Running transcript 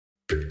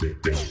Like,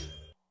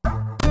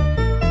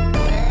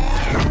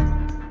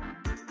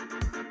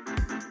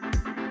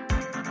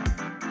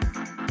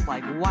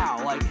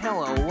 wow, like,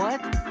 hello, what?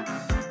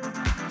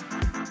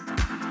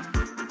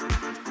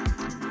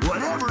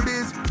 Whatever it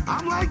is,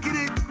 I'm liking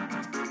it.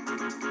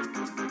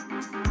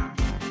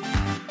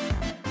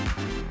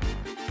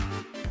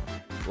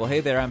 Well, hey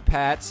there, I'm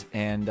Pat,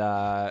 and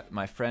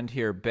my friend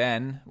here,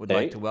 Ben, would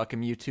like to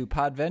welcome you to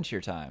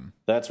Podventure Time.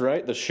 That's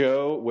right, the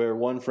show where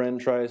one friend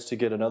tries to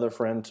get another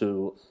friend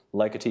to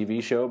like a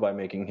TV show by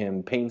making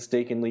him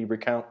painstakingly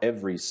recount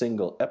every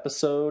single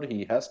episode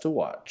he has to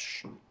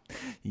watch.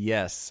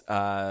 Yes,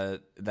 that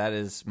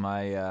is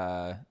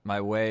my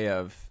my way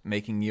of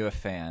making you a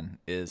fan,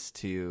 is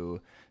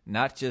to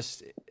not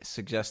just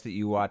suggest that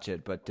you watch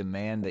it, but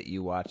demand that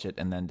you watch it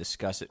and then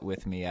discuss it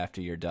with me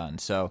after you're done.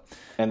 So,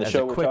 and the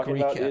show we're talking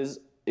about is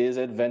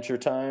Adventure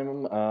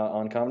Time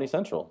on Comedy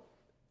Central.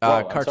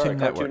 Cartoon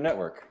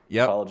Network.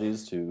 Yep.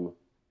 Apologies to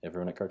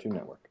everyone at Cartoon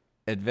Network.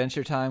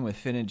 Adventure Time with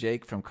Finn and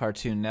Jake from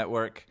Cartoon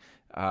Network.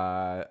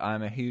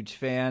 I'm a huge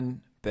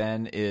fan.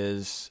 Ben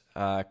is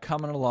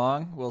coming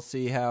along. We'll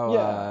see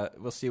how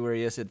we'll see where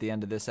he is at the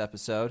end of this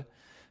episode.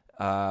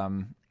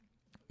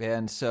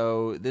 And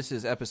so this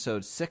is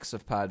episode 6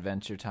 of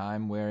Podventure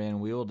Time, wherein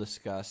we will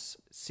discuss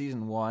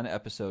season 1,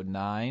 episode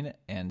 9,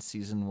 and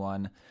season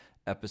 1,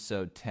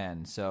 episode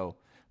 10. So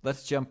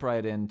let's jump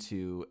right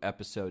into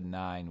episode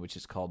 9, which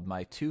is called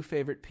My Two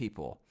Favorite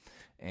People.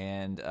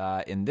 And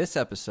in this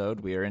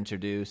episode, we are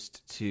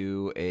introduced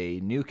to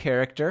a new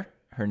character.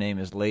 Her name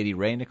is Lady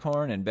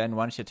Rainicorn. And Ben,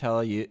 why don't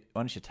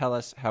you tell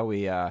us how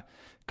we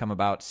come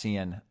about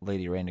seeing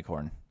Lady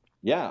Rainicorn?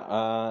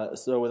 Yeah,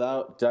 so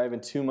without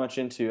diving too much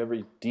into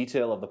every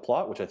detail of the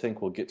plot, which I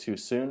think we'll get to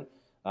soon,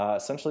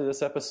 essentially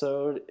this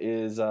episode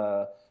is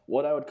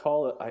what I would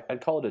call it.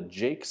 I'd call it a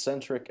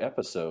Jake-centric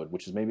episode,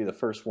 which is maybe the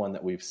first one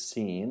that we've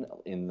seen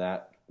in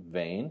that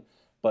vein.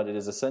 But it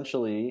is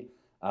essentially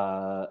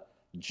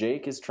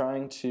Jake is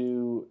trying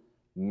to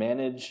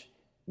manage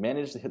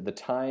the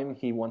time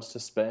he wants to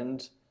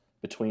spend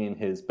between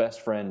his best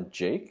friend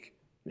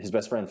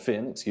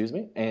Finn,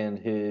 and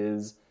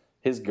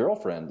his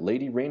girlfriend,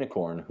 Lady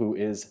Rainicorn, who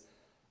is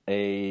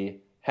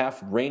a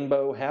half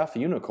rainbow, half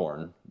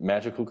unicorn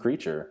magical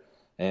creature.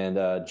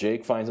 And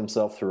Jake finds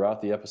himself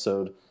throughout the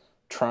episode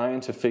trying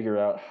to figure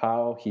out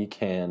how he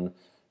can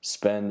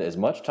spend as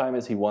much time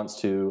as he wants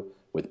to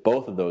with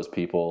both of those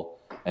people.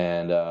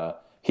 And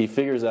he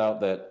figures out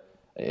that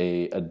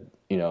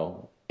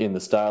in the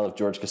style of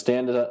George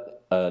Costanza,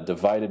 a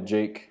divided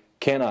Jake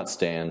cannot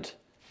stand.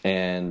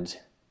 And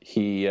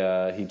he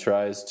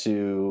tries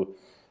to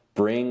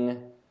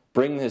bring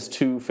his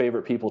two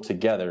favorite people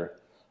together,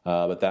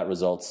 but that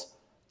results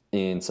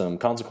in some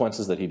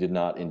consequences that he did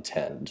not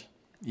intend.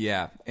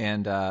 Yeah,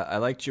 and I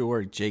liked your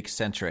word,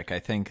 Jake-centric. I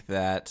think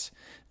that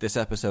this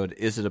episode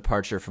is a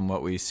departure from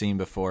what we've seen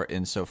before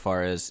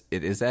insofar as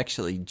it is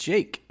actually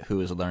Jake who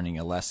is learning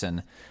a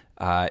lesson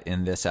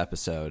in this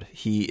episode.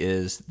 He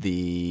is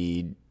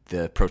the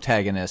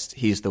protagonist.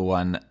 He's the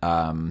one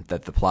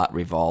that the plot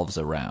revolves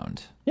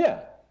around. Yeah.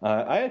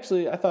 I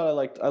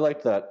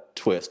liked that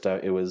twist.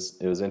 It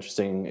was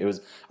interesting. I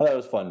thought it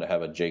was fun to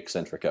have a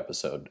Jake-centric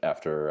episode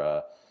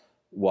after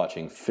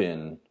watching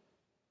Finn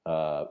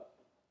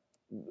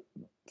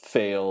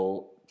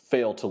fail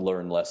to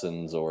learn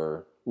lessons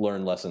or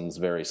learn lessons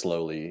very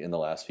slowly in the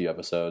last few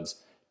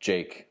episodes.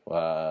 Jake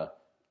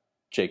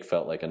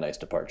felt like a nice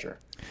departure.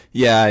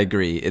 Yeah, I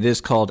agree. It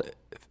is called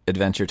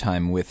Adventure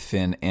Time with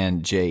Finn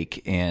and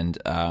Jake, and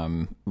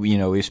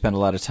we've spent a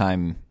lot of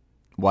time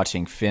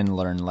watching Finn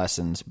learn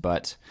lessons,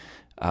 but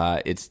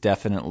it's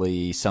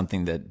definitely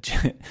something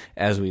that,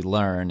 as we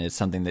learn, it's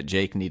something that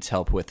Jake needs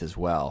help with as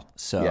well.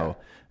 So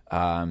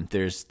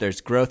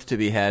there's growth to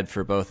be had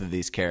for both of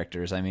these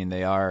characters. I mean,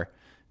 they are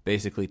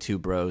basically two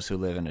bros who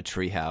live in a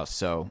treehouse,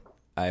 so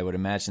I would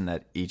imagine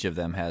that each of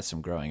them has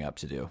some growing up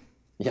to do.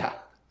 Yeah.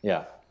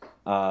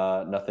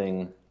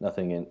 Nothing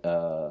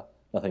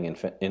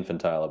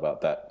infantile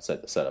about that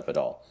setup at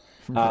all.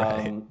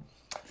 Right.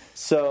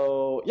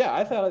 So yeah,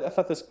 I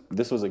thought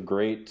this was a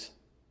great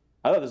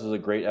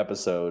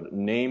episode,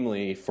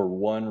 namely for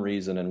one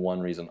reason and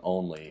one reason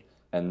only,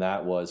 and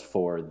that was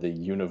for the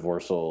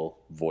universal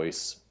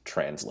voice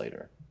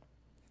translator.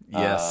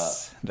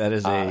 Yes,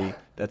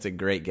 that's a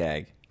great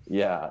gag.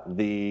 Yeah,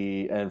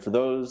 and for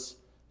those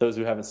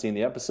who haven't seen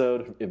the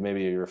episode, if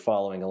maybe you're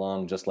following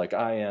along just like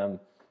I am,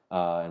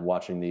 and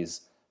watching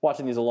these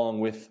along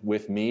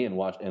with me and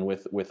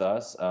with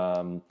us.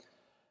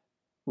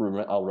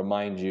 I'll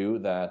remind you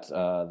that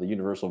the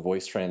universal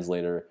voice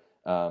translator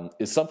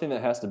is something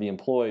that has to be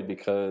employed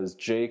because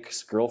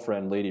Jake's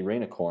girlfriend, Lady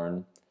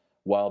Rainicorn,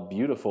 while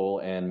beautiful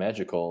and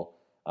magical,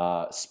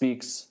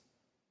 speaks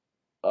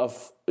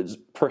of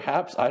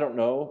perhaps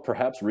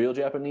real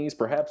Japanese,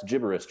 perhaps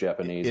gibberish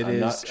Japanese. I'm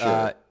not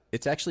sure.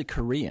 It's actually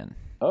Korean.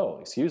 Oh,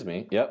 excuse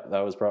me. Yep, that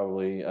was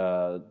probably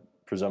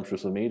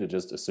presumptuous of me to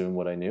just assume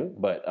what I knew.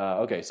 But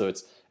okay, so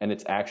it's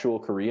actual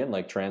Korean,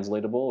 like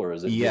translatable, or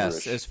is it Yes,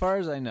 gibberish? as far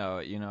as I know,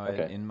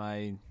 Okay. in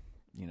my,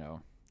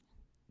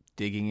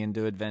 digging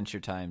into Adventure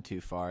Time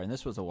too far, and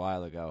this was a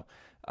while ago,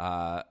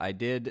 I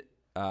did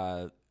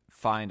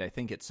find, I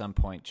think at some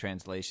point,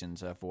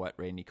 translations of what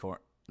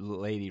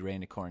Lady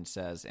Rainicorn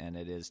says, and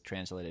it is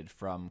translated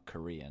from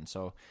Korean.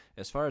 So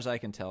as far as I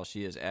can tell,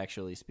 she is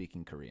actually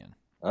speaking Korean.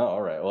 Oh,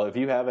 all right. Well, if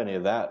you have any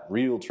of that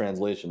real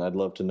translation, I'd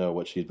love to know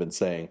what she's been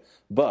saying.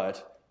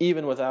 But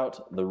even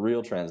without the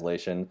real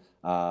translation,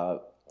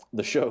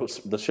 the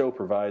show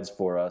provides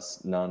for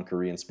us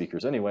non-Korean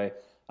speakers anyway,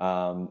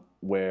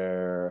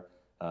 where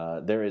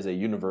there is a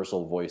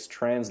universal voice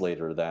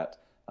translator that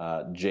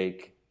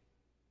Jake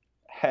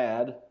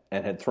had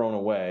and had thrown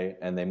away,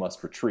 and they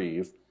must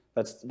retrieve.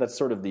 That's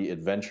sort of the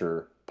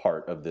adventure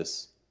part of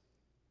this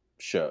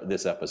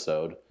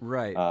episode.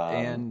 Right.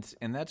 And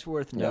that's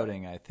worth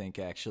noting, I think,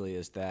 actually,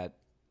 is that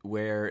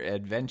where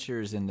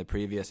adventures in the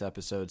previous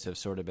episodes have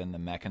sort of been the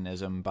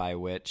mechanism by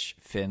which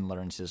Finn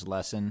learns his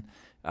lesson,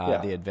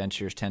 the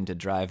adventures tend to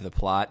drive the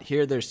plot.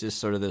 Here there's just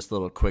sort of this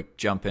little quick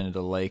jump into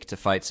the lake to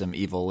fight some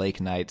evil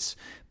lake knights,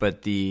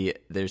 but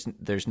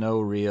there's no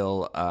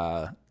real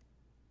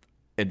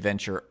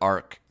adventure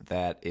arc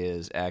that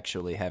is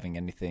actually having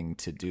anything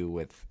to do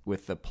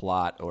with the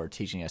plot or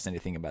teaching us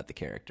anything about the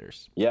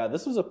characters. Yeah,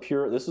 this was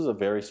a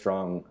very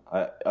strong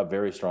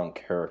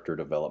character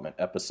development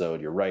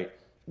episode. You're right.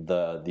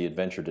 The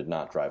adventure did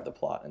not drive the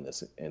plot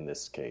in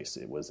this case.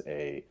 It was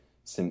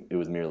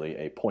merely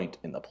a point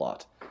in the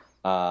plot.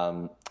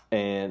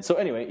 And so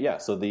anyway, yeah.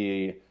 So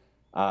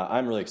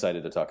I'm really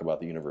excited to talk about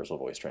the Universal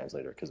Voice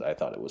Translator because I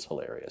thought it was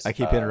hilarious. I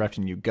keep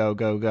interrupting you. Go,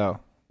 go,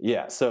 go.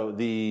 Yeah, so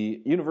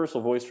the Universal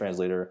Voice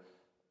Translator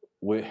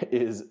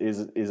is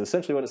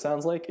essentially what it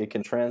sounds like. It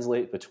can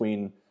translate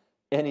between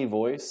any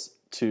voice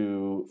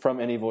from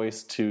any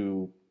voice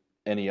to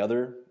any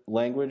other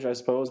language, I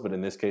suppose. But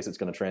in this case, it's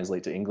going to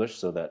translate to English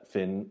so that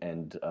Finn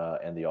and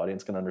the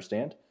audience can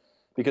understand.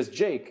 Because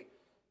Jake,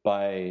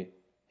 by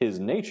his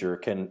nature,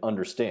 can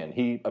understand.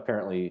 He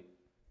apparently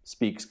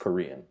speaks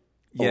Korean.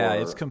 Yeah,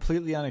 it's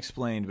completely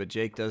unexplained, but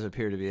Jake does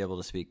appear to be able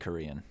to speak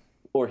Korean.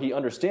 Or he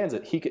understands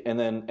it.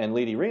 And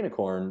Lady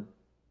Rainicorn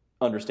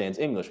understands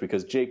English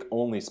because Jake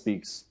only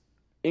speaks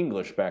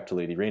English back to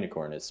Lady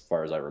Rainicorn, as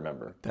far as I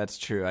remember. That's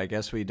true. I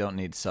guess we don't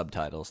need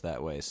subtitles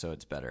that way, so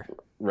it's better.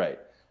 Right.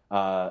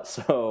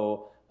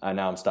 So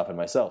now I'm stopping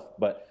myself,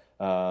 but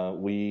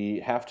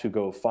we have to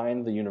go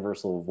find the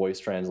Universal Voice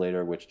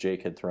Translator, which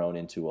Jake had thrown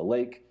into a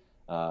lake,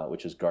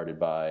 which is guarded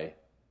by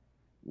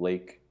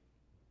lake.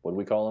 What do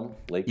we call them?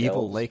 Lake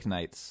Evil elves? Lake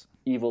Knights.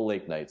 Evil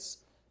Lake Knights,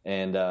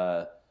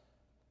 and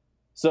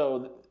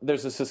so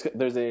there's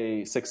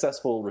a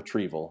successful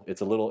retrieval.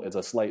 It's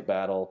a slight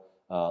battle.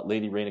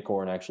 Lady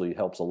Rainicorn actually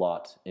helps a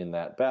lot in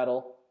that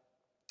battle,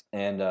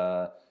 and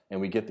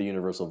we get the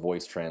Universal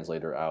Voice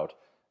Translator out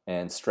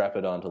and strap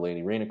it onto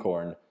Lady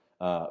Rainicorn.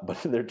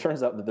 But there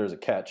turns out that there's a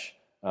catch.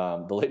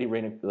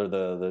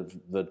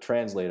 The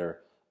translator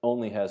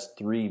only has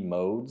 3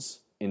 modes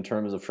in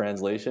terms of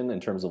translation, in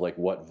terms of like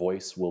what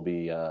voice will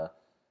be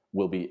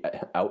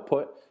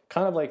output.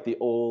 Kind of like the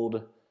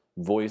old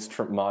voice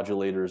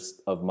modulators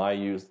of my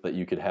youth that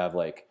you could have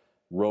like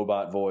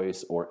robot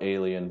voice or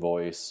alien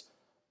voice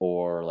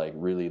or like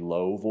really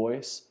low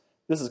voice.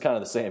 This is kind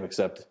of the same,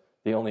 except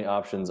the only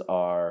options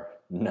are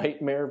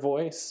nightmare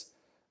voice,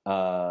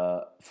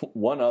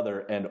 one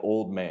other, and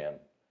old man.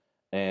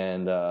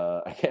 And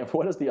I can't.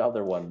 What is the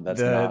other one?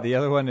 The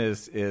other one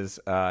is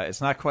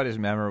it's not quite as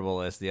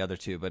memorable as the other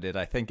two, but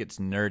I think it's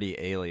nerdy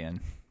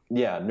alien.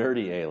 Yeah,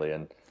 nerdy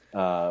alien.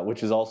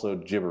 Which is also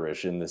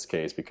gibberish in this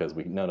case because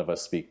none of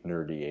us speak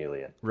nerdy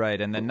alien. Right,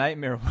 and the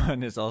nightmare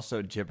one is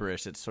also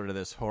gibberish. It's sort of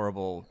this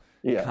horrible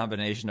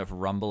combination of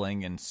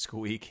rumbling and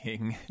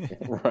squeaking.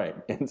 Right,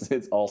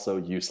 it's also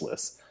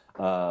useless.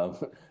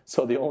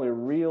 So the only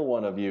real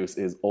one of use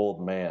is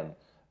old man.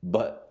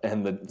 The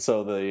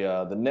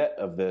net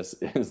of this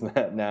is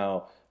that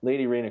now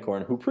Lady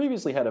Rainicorn, who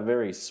previously had a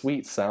very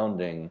sweet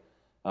sounding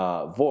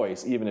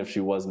voice, even if she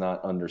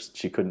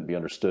couldn't be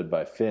understood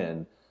by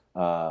Finn,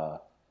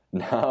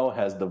 now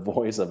has the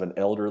voice of an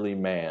elderly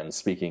man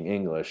speaking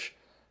English,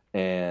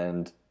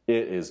 and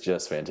it is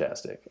just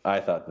fantastic. I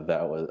thought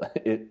that was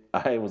it.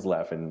 I was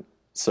laughing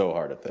so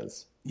hard at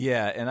this.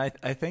 Yeah, and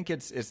I think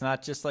it's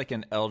not just like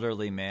an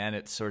elderly man.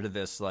 It's sort of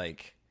this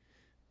like,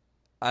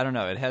 I don't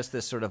know. It has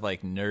this sort of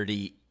like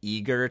nerdy,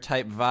 eager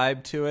type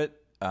vibe to it.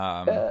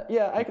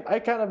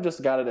 I kind of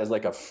just got it as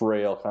like a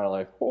frail kind of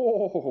like,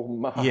 oh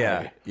my.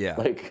 Yeah.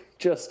 Like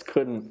just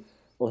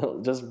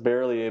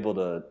barely able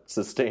to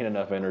sustain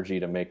enough energy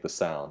to make the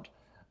sound.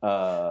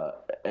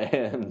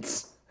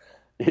 And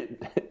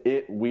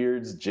it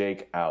weirds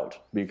Jake out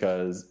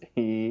because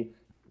he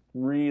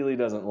really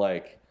doesn't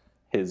like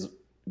his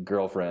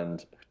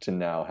girlfriend to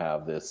now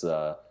have this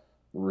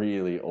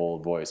really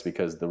old voice,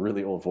 because the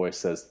really old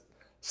voice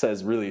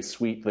says really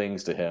sweet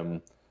things to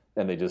him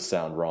and they just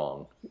sound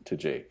wrong to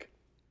Jake.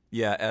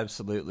 Yeah,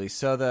 absolutely.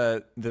 So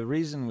the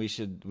reason we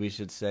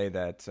should say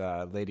that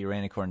Lady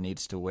Rainicorn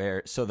needs to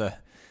wear, so the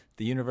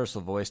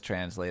Universal Voice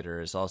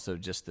Translator is also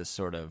just this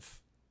sort of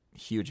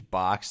huge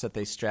box that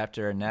they strap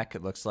to her neck.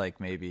 It looks like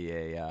maybe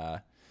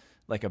a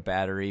like a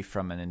battery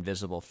from an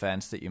invisible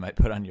fence that you might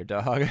put on your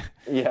dog.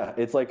 Yeah,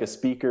 it's like a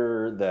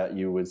speaker that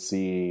you would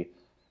see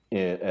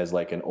as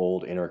like an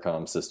old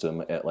intercom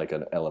system at like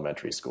an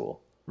elementary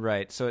school.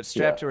 Right. So it's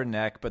strapped to her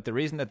neck, but the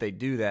reason that they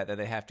do that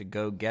they have to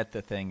go get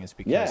the thing is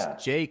because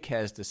Jake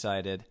has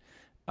decided,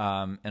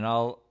 and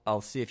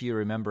I'll see if you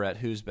remember at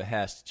whose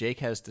behest, Jake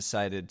has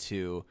decided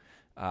to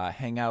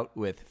hang out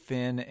with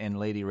Finn and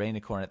Lady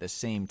Rainicorn at the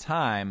same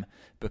time,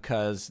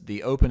 because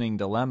the opening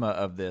dilemma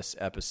of this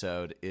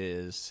episode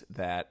is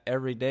that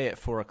every day at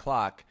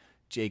 4:00,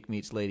 Jake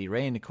meets Lady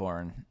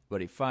Rainicorn,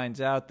 but he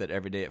finds out that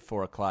every day at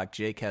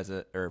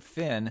 4:00,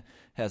 Finn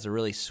has a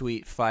really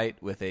sweet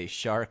fight with a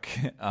shark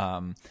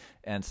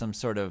and some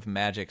sort of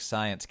magic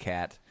science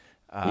cat.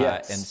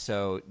 And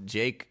so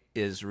Jake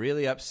is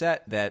really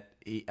upset that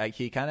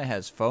he kind of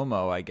has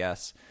FOMO, I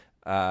guess.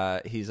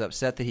 He's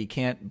upset that he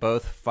can't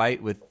both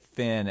fight with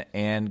Finn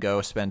and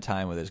go spend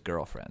time with his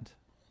girlfriend.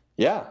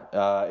 Yeah,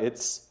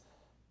 it's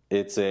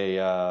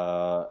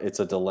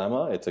a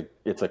dilemma.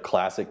 It's a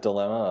classic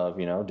dilemma of,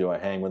 do I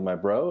hang with my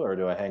bro or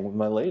do I hang with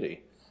my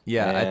lady?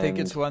 Yeah, and I think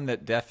it's one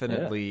that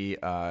definitely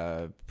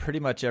pretty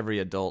much every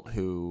adult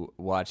who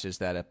watches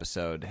that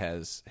episode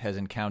has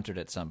encountered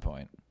at some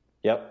point.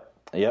 Yep.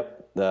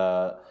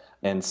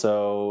 And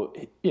so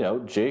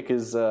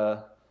Jake's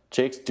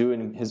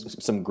doing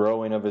some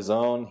growing of his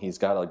own. He's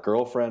got a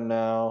girlfriend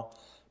now,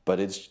 but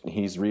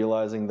he's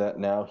realizing that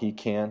now he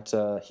can't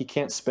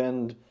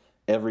spend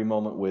every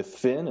moment with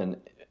Finn,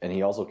 and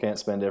he also can't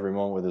spend every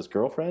moment with his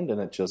girlfriend, and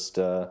it just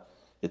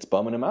it's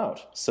bumming him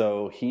out.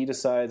 So he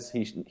decides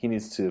he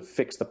needs to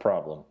fix the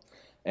problem,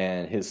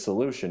 and his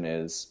solution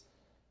is,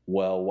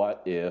 well,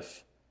 what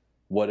if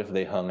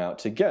they hung out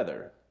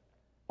together,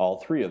 all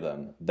three of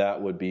them?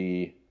 That would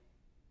be,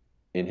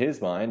 in his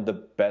mind, the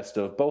best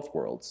of both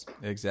worlds.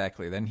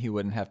 Exactly. Then he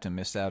wouldn't have to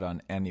miss out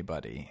on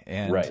anybody.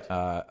 And right.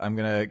 I'm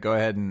going to go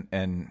ahead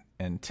and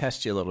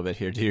test you a little bit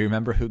here. Do you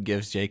remember who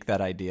gives Jake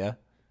that idea?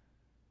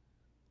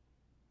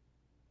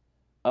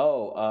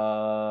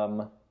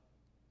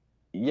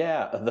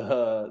 Yeah,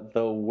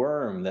 the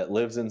worm that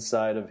lives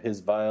inside of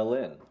his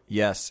violin.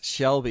 Yes,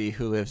 Shelby,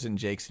 who lives in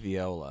Jake's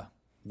viola.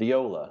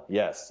 Viola,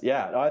 yes.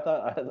 Yeah, I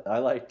thought I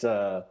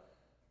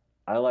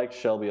liked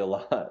Shelby a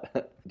lot.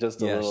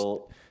 Just a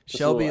little.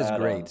 Shelby is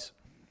great.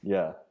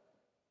 Yeah.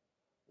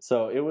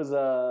 So it was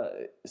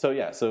so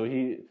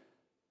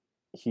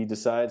he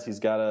decides he's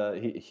got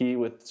he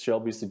with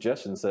Shelby's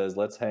suggestion says,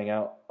 let's hang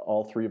out,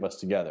 all three of us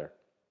together.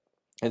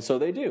 And so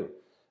they do.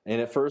 And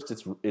at first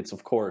it's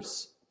of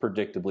course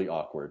predictably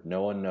awkward.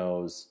 No one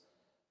knows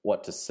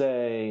what to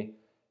say.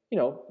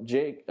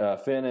 Jake,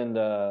 Finn and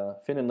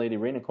Lady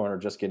Rainicorn are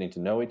just getting to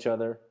know each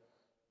other,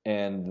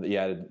 and the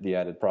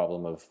added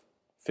problem of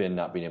Finn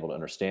not being able to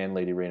understand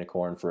Lady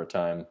Rainicorn for a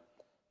time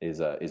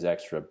is an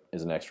extra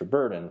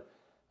burden.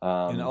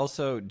 And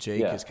also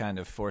Jake is kind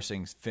of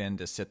forcing Finn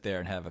to sit there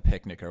and have a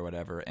picnic or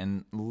whatever,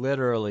 and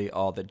literally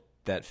all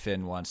that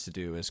Finn wants to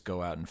do is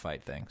go out and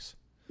fight things.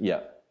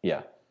 Yeah.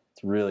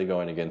 It's really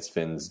going against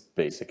Finn's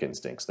basic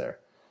instincts there.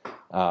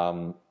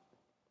 But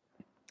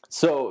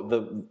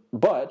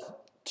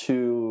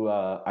to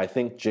I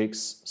think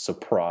Jake's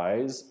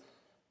surprise,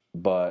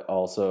 but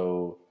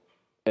also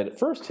at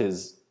first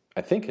his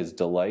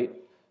delight,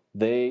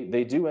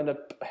 they do end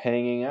up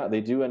hanging out.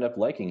 They do end up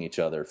liking each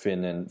other,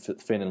 Finn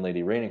and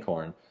Lady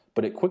Rainicorn.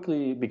 But it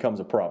quickly becomes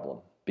a problem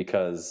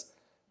because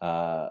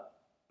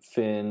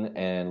Finn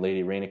and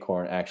Lady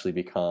Rainicorn actually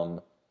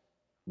become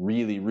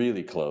really,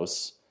 really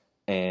close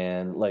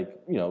and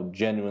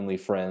genuinely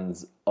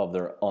friends on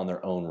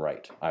their own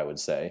right, I would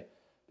say,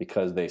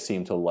 because they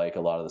seem to like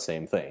a lot of the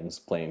same things,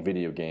 playing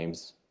video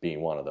games being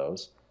one of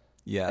those.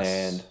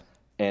 Yes.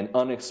 And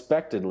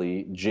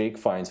unexpectedly, Jake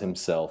finds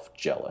himself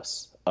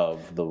jealous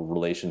of the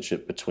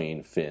relationship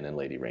between Finn and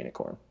Lady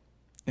Rainicorn.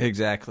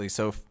 Exactly.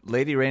 So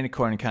Lady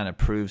Rainicorn kind of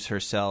proves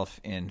herself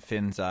in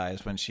Finn's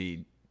eyes when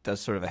she does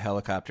sort of a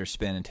helicopter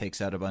spin and takes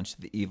out a bunch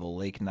of the evil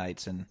Lake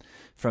Knights. And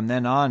from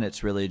then on,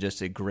 it's really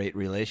just a great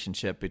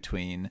relationship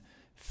between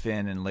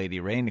Finn and Lady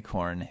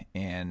Rainicorn.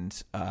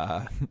 And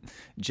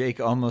Jake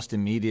almost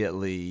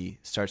immediately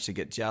starts to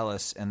get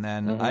jealous. And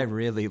then I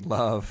really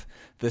love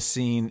the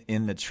scene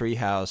in the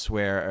treehouse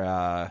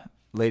where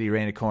Lady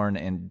Rainicorn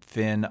and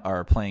Finn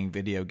are playing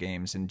video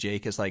games, and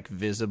Jake is like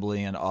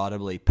visibly and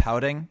audibly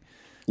pouting.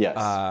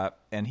 Yes.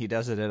 And he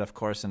does it, of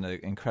course, in an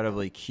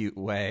incredibly cute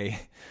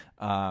way.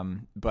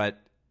 But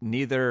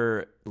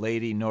neither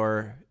Lady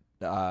nor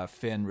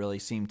Finn really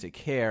seem to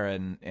care.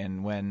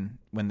 And when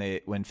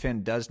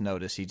Finn does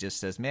notice, he just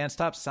says, "Man,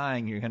 stop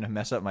sighing. You're going to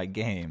mess up my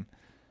game."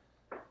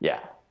 Yeah.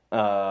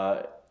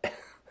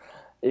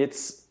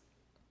 It's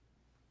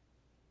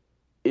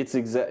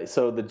exactly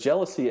so. The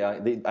jealousy.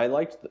 I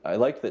liked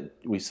that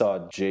we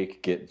saw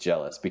Jake get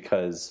jealous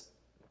because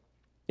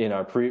in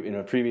a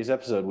previous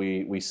episode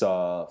we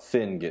saw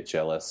Finn get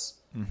jealous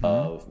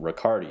of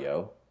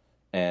Ricardio,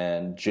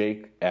 and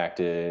Jake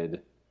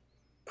acted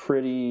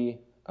pretty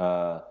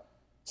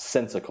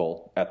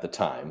sensical at the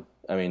time.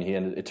 I mean,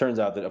 it turns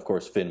out that of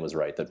course Finn was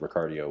right, that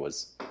Ricardio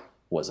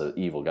was an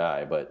evil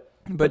guy, but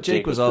But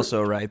Jake was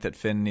also right that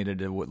Finn needed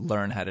to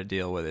learn how to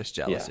deal with his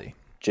jealousy.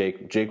 Yeah.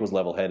 Jake was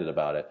level-headed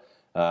about it.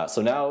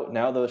 So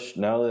now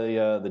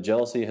the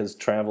jealousy has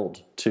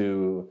traveled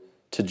to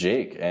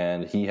Jake,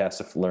 and he has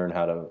to learn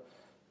how to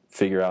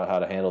figure out how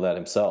to handle that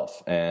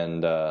himself.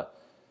 And I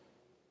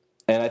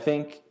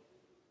think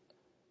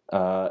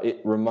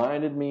it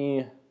reminded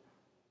me.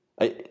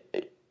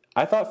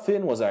 I thought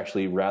Finn was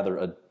actually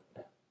rather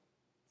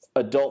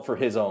adult for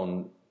his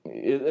own,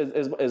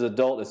 as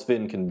adult as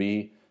Finn can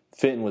be.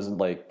 Finn was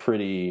like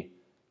pretty.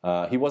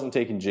 He wasn't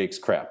taking Jake's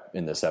crap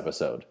in this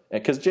episode,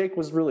 because Jake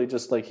was really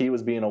just like, he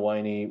was being a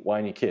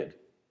whiny kid,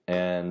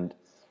 and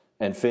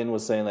Finn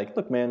was saying like,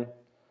 "Look, man,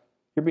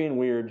 you're being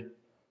weird.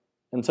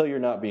 Until you're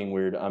not being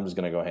weird, I'm just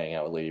gonna go hang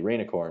out with Lady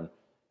Rainicorn,"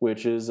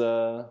 which is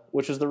the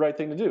right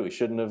thing to do. He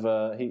shouldn't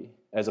have.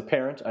 As a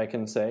parent, I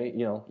can say,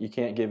 you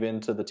can't give in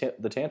to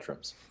the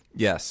tantrums.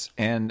 Yes,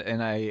 and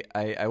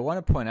I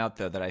want to point out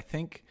though that I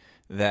think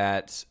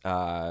that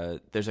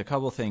there's a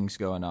couple things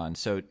going on.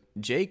 So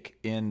Jake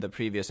in the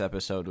previous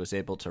episode was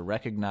able to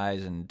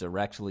recognize and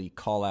directly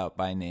call out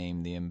by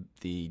name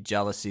the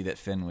jealousy that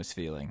Finn was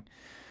feeling,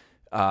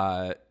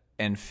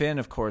 and Finn,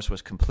 of course,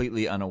 was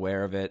completely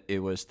unaware of it. It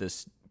was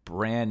this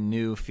brand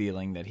new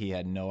feeling that he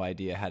had no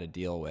idea how to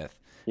deal with.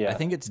 Yeah. I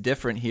think it's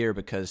different here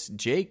because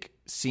Jake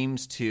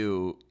seems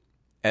to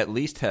at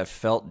least have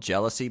felt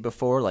jealousy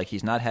before. Like,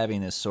 he's not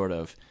having this sort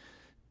of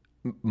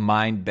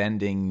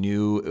mind-bending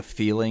new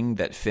feeling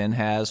that Finn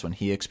has when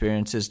he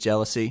experiences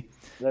jealousy.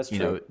 That's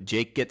true.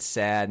 Jake gets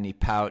sad and he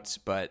pouts,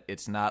 but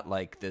it's not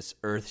like this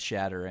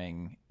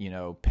earth-shattering,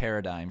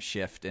 paradigm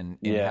shift in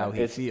how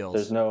he feels.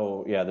 There's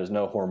no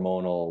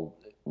hormonal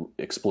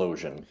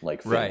explosion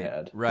like Finn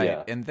had. Right.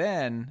 Yeah. And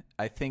then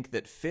I think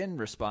that Finn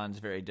responds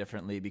very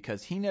differently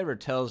because he never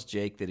tells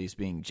Jake that he's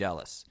being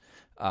jealous.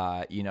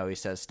 He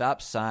says, "Stop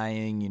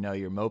sighing,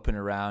 you're moping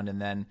around," and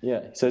then he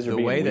says you're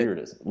being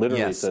weird.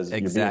 Literally says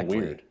you're being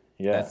weird.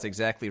 Yeah. That's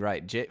exactly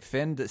right.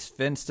 Finn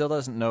still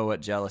doesn't know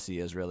what jealousy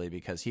is really,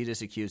 because he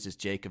just accuses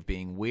Jake of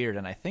being weird,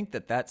 and I think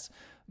that that's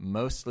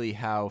mostly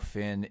how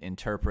Finn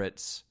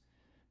interprets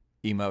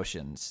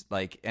emotions.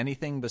 Like,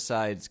 anything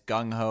besides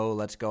gung-ho,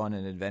 let's go on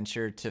an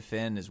adventure, to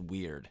Finn is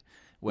weird.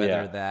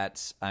 Whether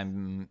that's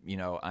I'm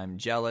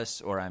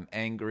jealous, or I'm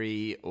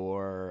angry,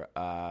 or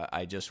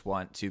I just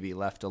want to be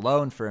left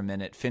alone for a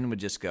minute, Finn would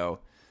just go,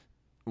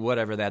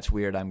 whatever, that's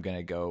weird, I'm going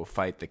to go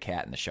fight the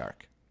cat and the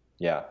shark.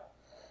 Yeah.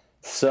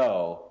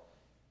 So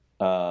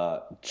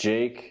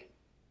Jake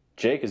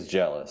is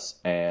jealous,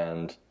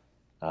 and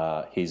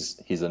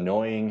he's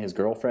annoying his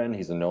girlfriend,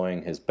 he's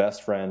annoying his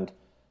best friend.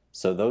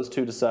 So those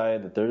two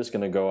decide that they're just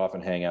going to go off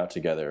and hang out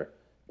together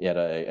at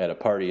a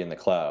party in the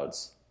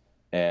clouds,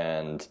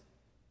 and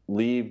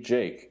leave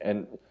Jake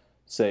and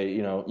say,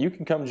 you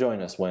can come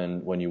join us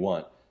when you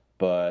want.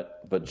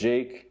 But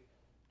Jake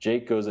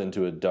goes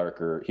into a bit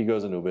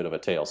of a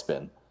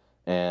tailspin,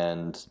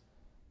 and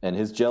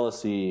his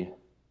jealousy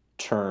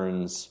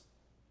turns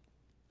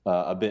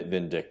a bit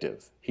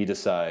vindictive. He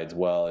decides,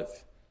 well,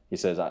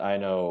 I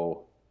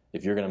know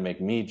if you're going to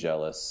make me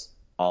jealous,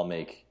 I'll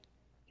make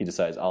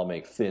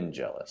Finn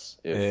jealous.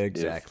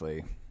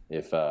 Exactly.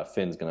 If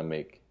Finn's going to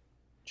make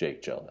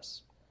Jake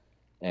jealous.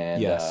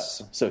 And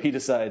yes. So he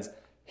decides,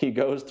 he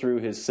goes through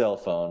his cell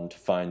phone to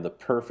find the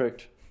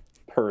perfect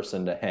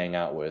person to hang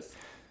out with.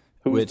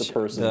 Who's the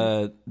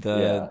person?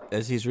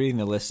 As he's reading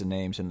the list of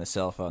names in the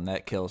cell phone,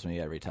 that kills me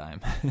every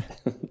time.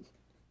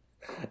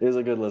 It is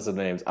a good list of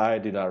names. I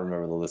do not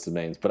remember the list of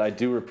names, but I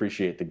do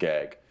appreciate the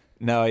gag.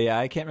 No, yeah,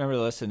 I can't remember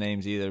the list of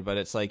names either, but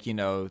it's like,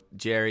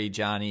 Jerry,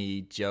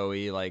 Johnny,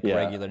 Joey,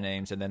 regular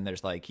names, and then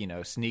there's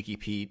Sneaky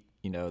Pete,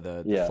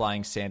 the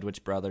Flying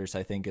Sandwich Brothers,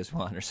 I think, is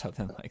one, or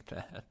something like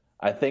that.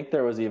 I think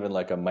there was even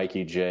a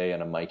Mikey J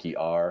and a Mikey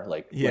R,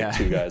 like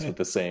two guys with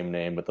the same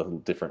name but the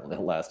different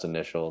last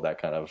initial,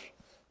 that kind of.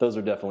 Those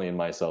are definitely in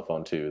my cell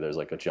phone too. There's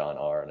a John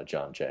R and a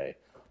John J.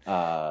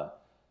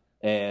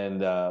 And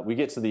we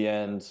get to the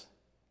end.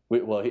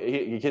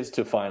 He gets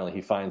to finally,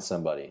 he finds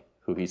somebody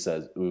who he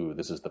says, ooh,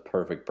 this is the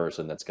perfect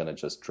person that's going to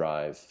just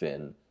drive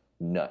Finn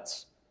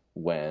nuts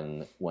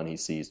when he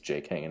sees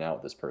Jake hanging out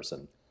with this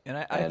person. And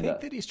I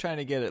think that he's trying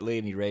to get at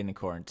Lady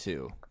Rainicorn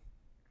too.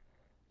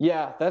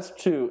 Yeah, that's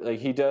true.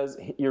 He does.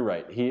 You're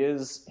right.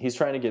 He's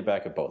trying to get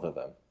back at both of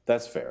them.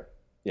 That's fair.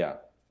 Yeah,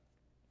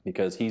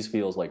 because he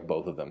feels like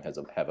both of them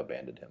have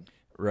abandoned him.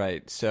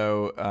 Right.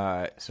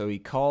 So he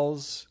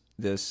calls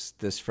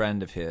this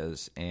friend of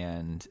his,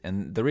 and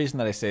the reason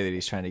that I say that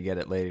he's trying to get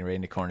at Lady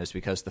Rainicorn is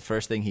because the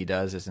first thing he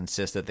does is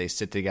insist that they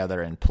sit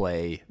together and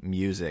play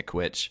music,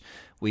 which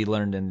we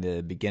learned in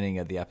the beginning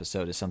of the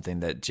episode is something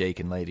that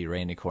Jake and Lady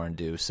Rainicorn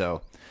do.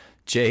 So.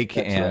 Jake,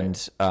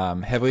 that's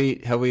and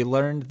right. Have we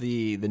learned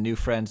the new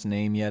friend's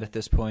name yet at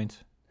this point?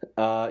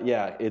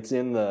 Yeah, it's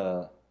in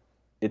the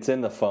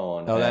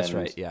phone. Oh, that's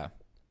right. Yeah.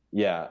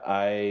 Yeah,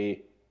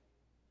 I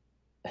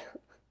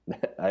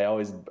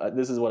always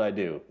this is what I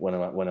do when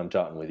I'm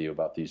talking with you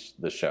about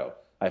the show.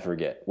 I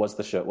forget. What's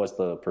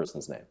the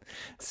person's name?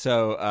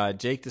 So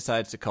Jake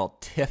decides to call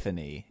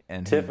Tiffany,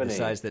 and he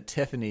decides that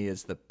Tiffany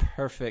is the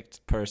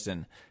perfect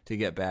person to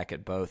get back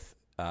at both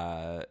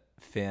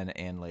Finn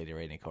and Lady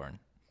Rainicorn.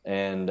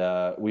 And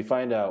we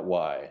find out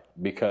why.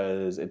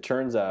 Because it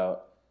turns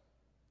out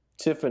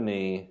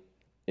Tiffany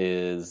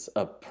is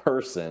a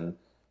person.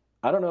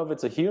 I don't know if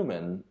it's a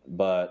human,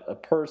 but a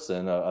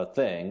person, a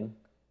thing,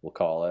 we'll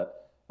call it,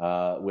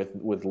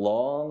 with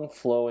long,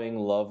 flowing,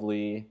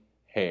 lovely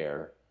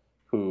hair,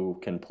 who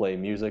can play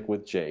music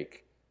with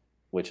Jake,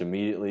 which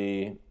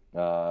immediately,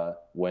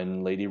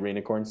 when Lady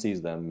Rainicorn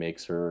sees them,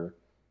 makes her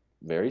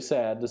very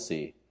sad to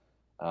see.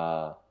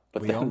 But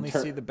we only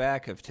see the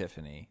back of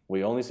Tiffany.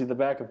 We only see the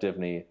back of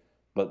Tiffany,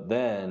 but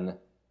then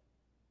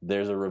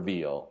there's a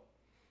reveal.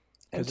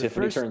 And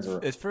Tiffany turns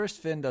around. At first,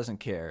 Finn doesn't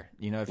care.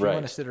 If you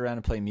want to sit around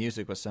and play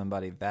music with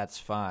somebody, that's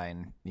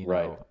fine.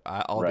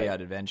 I'll be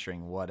out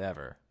adventuring,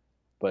 whatever.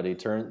 But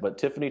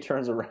Tiffany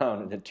turns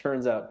around, and it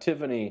turns out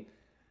Tiffany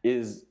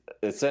is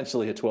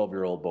essentially a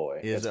 12-year-old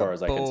boy, as far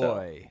as I can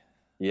tell.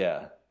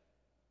 Yeah,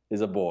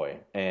 is a boy,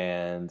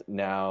 and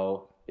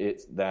now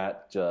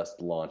that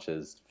just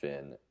launches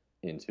Finn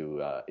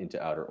into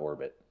outer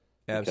orbit.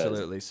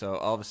 Absolutely. So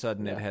all of a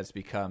sudden, it has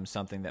become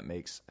something that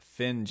makes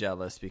Finn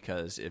jealous,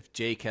 because if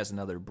Jake has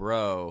another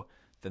bro,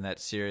 then that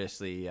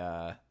seriously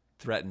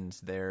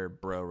threatens their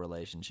bro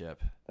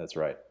relationship. That's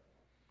right.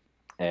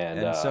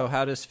 And so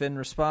how does Finn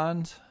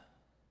respond?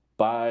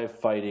 By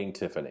fighting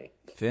Tiffany.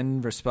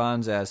 Finn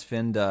responds as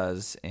Finn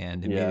does,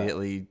 and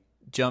immediately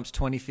jumps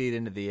 20 feet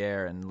into the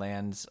air and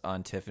lands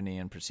on Tiffany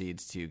and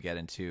proceeds to get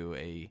into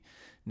a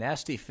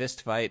nasty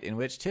fist fight in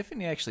which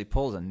Tiffany actually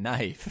pulls a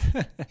knife.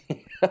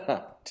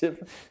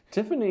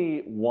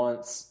 Tiffany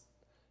wants...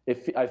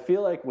 I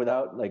feel like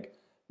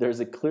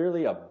there's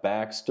clearly a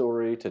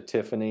backstory to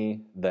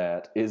Tiffany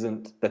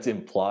that's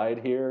implied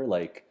here.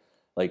 Like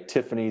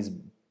Tiffany's...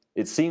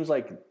 It seems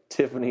like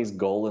Tiffany's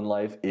goal in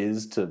life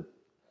is to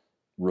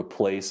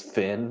replace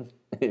Finn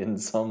in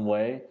some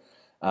way.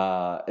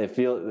 I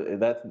feel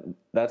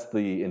that's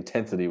the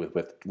intensity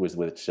with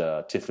which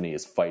Tiffany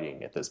is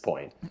fighting at this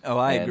point. Oh,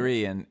 I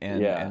agree,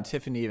 and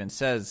Tiffany even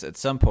says at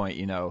some point,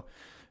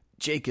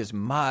 Jake is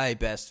my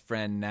best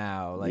friend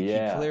now. He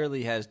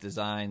clearly has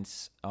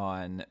designs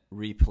on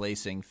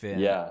replacing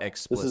Finn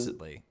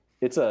explicitly.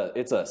 It's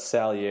a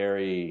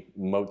Salieri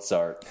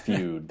Mozart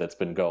feud that's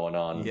been going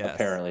on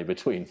apparently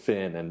between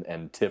Finn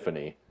and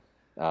Tiffany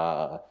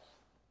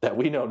that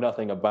we know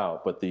nothing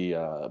about,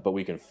 but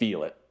we can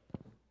feel it.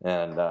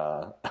 And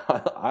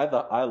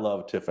I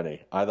love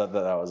Tiffany. I thought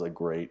that was a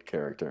great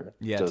character.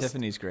 Yeah,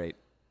 Tiffany's great.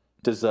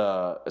 Does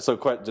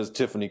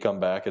Tiffany come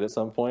back at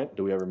some point?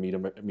 Do we ever meet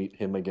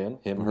him again?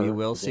 We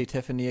will see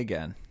Tiffany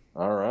again.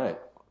 All right.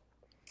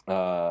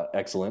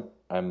 Excellent.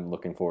 I'm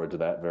looking forward to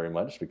that very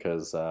much,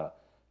 because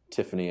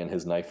Tiffany and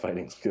his knife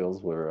fighting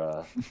skills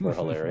were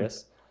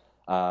hilarious.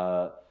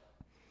 The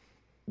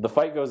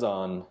fight goes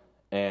on,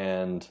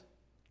 and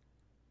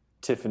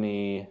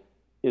Tiffany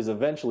is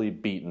eventually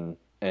beaten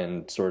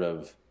and sort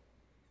of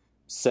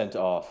sent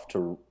off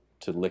to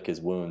lick his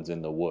wounds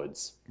in the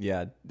woods.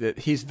 Yeah,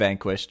 he's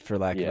vanquished, for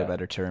lack of a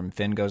better term.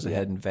 Finn goes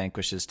ahead and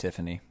vanquishes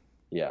Tiffany.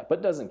 Yeah,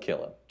 but doesn't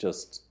kill him.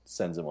 Just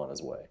sends him on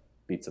his way.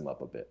 Beats him up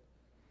a bit.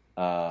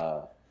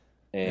 And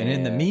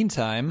in the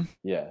meantime...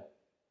 Yeah.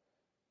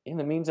 In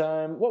the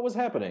meantime, what was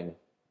happening?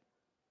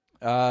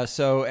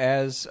 So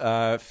as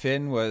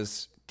Finn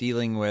was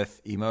dealing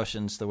with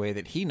emotions the way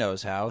that he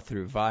knows how,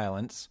 through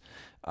violence,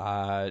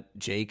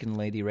 Jake and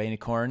Lady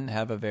Rainicorn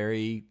have a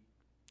very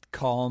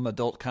calm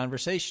adult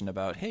conversation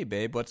about, hey,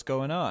 babe, what's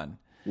going on?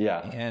 Yeah.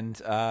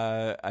 And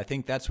I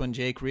think that's when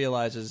Jake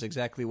realizes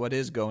exactly what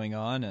is going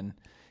on, and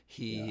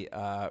he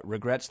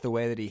regrets the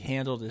way that he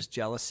handled his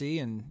jealousy,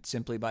 and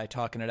simply by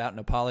talking it out and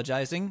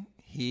apologizing,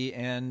 he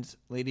and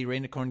Lady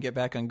Rainicorn get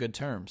back on good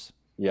terms.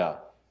 Yeah.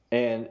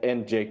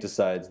 And Jake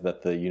decides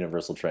that the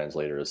universal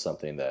translator is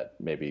something that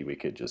maybe we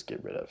could just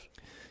get rid of.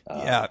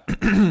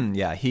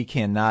 Yeah, he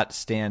cannot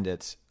stand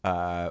it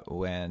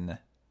when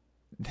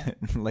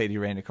Lady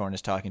Rainicorn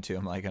is talking to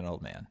him like an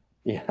old man.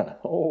 Yeah.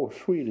 Oh,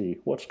 sweetie,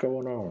 what's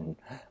going on?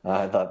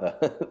 I thought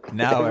that.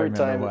 Now I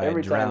remember why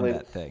I drowned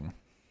that thing.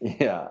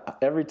 Yeah,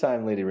 every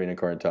time Lady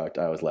Rainicorn talked,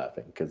 I was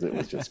laughing because it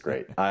was just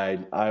great. I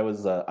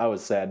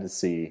was sad to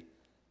see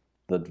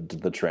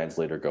the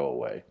translator go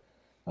away,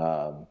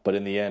 but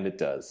in the end, it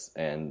does,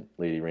 and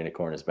Lady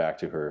Rainicorn is back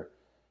to her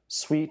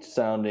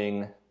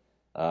sweet-sounding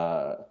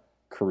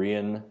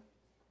Korean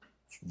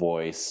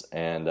voice,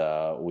 and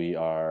we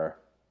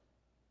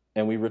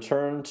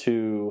return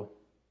to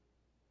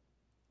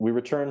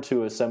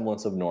a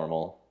semblance of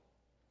normal.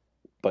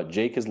 But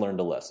Jake has learned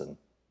a lesson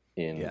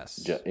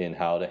in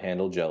how to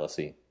handle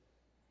jealousy,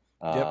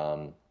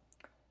 and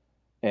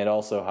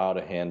also how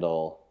to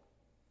handle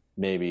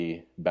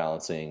maybe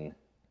balancing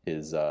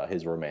his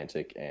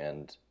romantic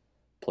and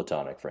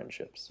platonic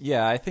friendships.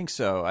 Yeah, I think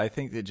so. I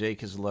think that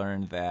Jake has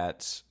learned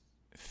that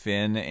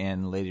Finn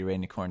and Lady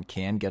Rainicorn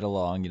can get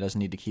along. He doesn't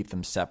need to keep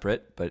them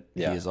separate, but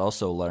he has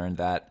also learned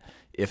that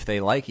if they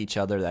like each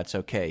other, that's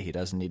okay. He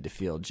doesn't need to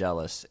feel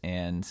jealous.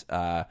 And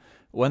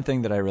one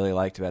thing that I really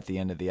liked about the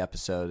end of the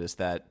episode is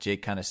that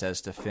Jake kind of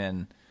says to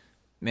Finn,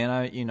 "Man,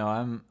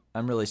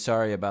 I'm really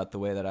sorry about the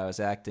way that I was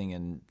acting."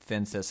 And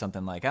Finn says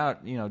something like,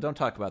 "Don't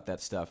talk about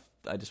that stuff.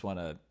 I just want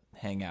to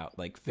hang out."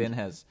 Like, Finn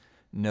has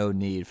no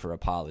need for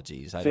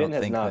apologies. Finn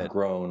has not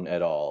grown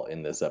at all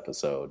in this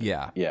episode.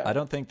 Yeah. I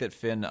don't think that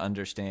Finn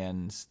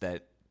understands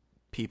that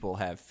people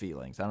have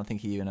feelings. I don't think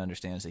he even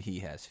understands that he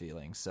has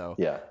feelings. So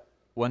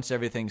once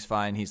everything's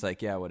fine, he's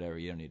like, yeah, whatever.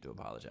 You don't need to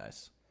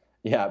apologize.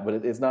 Yeah,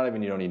 but it's not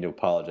even you don't need to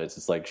apologize.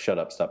 It's like, shut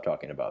up, stop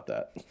talking about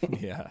that.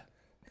 Yeah.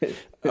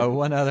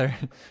 One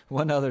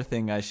other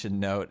thing I should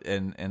note,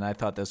 and I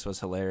thought this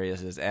was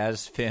hilarious, is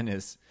as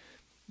Finn's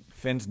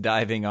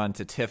diving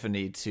onto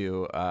Tiffany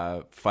to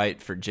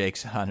fight for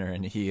Jake's honor,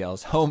 and he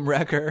yells, "Home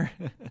wrecker!"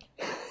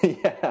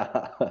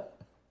 Yeah,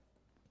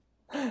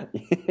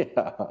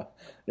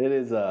 it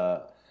is.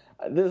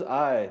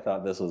 I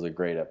thought this was a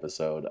great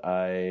episode.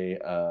 I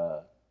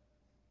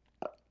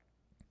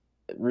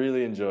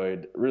really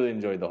enjoyed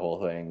the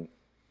whole thing.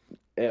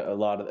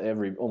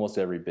 Almost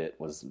every bit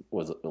was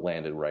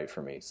landed right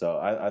for me. So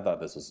I thought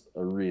this was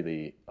a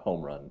really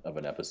home run of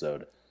an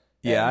episode.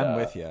 Yeah, and, I'm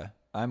with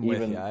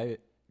you.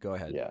 Go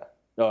ahead. Yeah.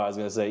 No, I was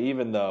going to say,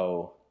 even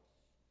though,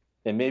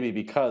 and maybe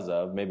because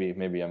of,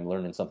 maybe I'm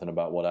learning something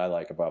about what I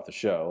like about the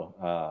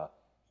show,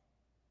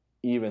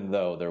 even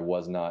though there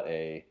was not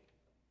a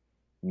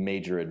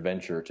major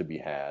adventure to be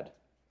had,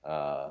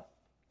 I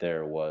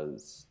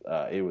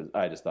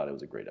just thought it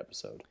was a great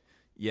episode.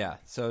 Yeah,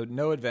 so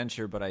no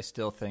adventure, but I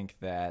still think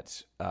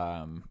that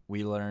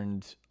we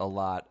learned a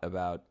lot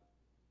about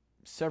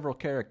several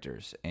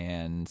characters,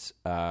 and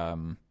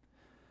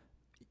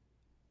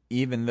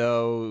even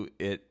though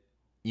it,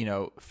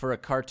 for a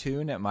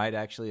cartoon, it might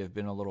actually have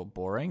been a little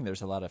boring.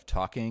 There's a lot of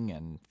talking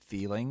and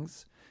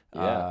feelings.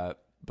 Yeah.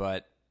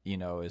 But,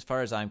 as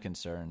far as I'm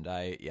concerned,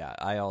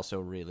 I also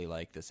really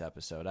like this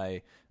episode.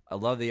 I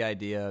love the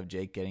idea of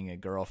Jake getting a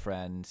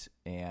girlfriend,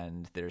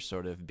 and there's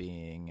sort of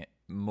being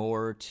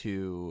more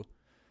to,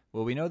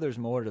 well, we know there's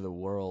more to the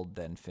world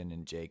than Finn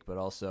and Jake, but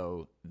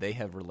also they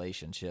have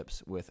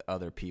relationships with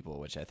other people,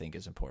 which I think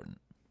is important.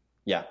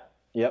 Yeah.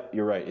 Yep.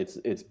 You're right.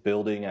 It's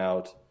building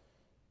out.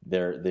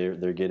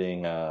 They're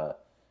getting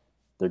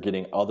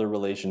other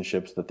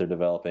relationships that they're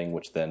developing,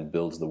 which then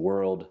builds the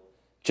world,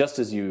 just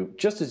as you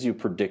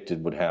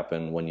predicted would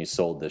happen when you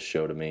sold this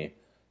show to me.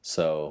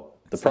 So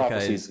the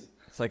prophecies.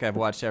 It's like I've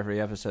watched every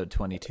episode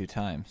 22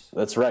 times.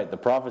 That's right. The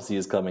prophecy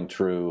is coming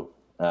true.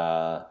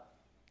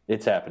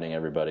 It's happening,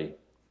 everybody.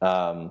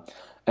 And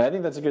I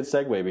think that's a good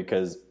segue,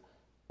 because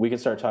we can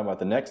start talking about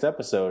the next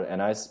episode. And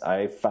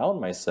I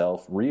found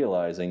myself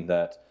realizing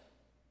that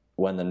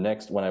when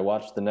I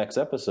watched the next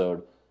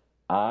episode,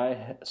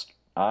 I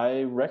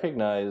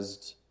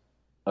recognized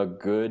a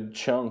good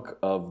chunk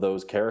of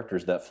those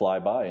characters that fly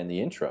by in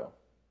the intro.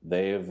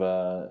 They've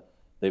done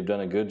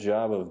a good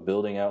job of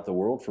building out the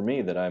world for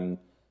me that I'm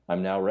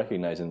now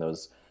recognizing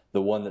those.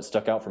 The one that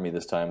stuck out for me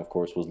this time, of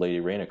course, was Lady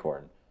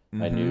Rainicorn.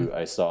 Mm-hmm.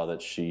 I saw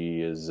that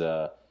she is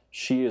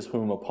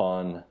whom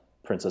upon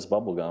Princess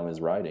Bubblegum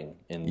is riding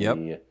in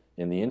the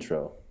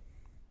intro.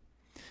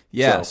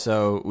 Yeah,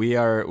 so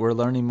we're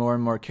learning more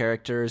and more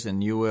characters,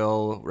 and you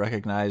will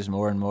recognize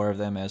more and more of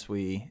them as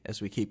we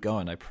keep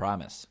going, I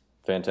promise.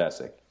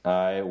 Fantastic.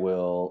 I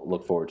will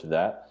look forward to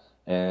that.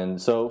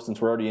 And so,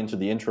 since we're already into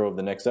the intro of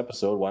the next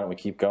episode, why don't we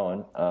keep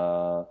going?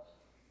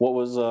 What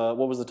was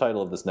the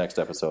title of this next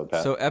episode,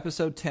 Pat? So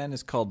episode 10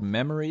 is called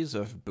Memories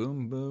of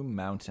Boom Boom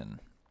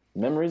Mountain.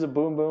 Memories of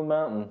Boom Boom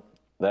Mountain.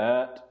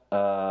 That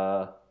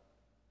title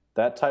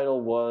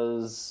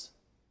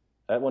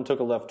that one took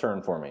a left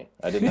turn for me.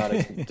 I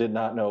did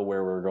not know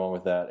where we were going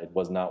with that. It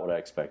was not what I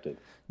expected.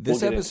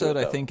 This episode,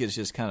 I think, is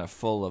just kind of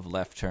full of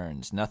left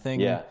turns.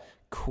 Nothing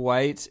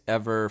quite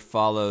ever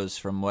follows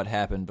from what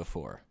happened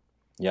before.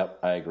 Yep,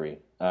 I agree.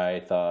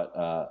 I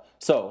thought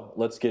so.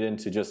 Let's get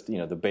into just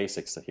the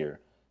basics here.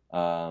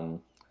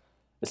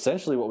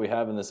 Essentially, what we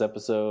have in this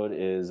episode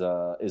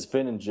is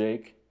Finn and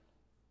Jake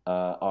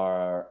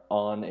are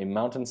on a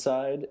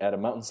mountainside at a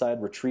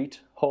mountainside retreat,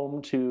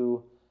 home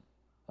to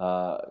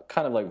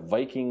kind of like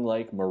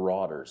Viking-like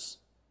marauders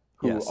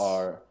who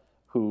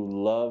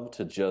love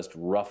to just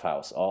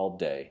roughhouse all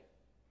day.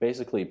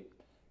 Basically,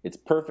 it's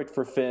perfect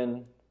for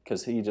Finn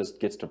because he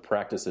just gets to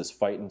practice his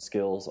fighting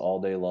skills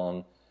all day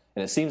long.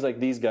 And it seems like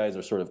these guys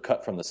are sort of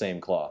cut from the same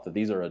cloth, that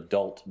these are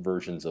adult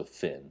versions of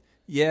Finn.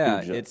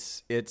 Yeah,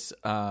 it's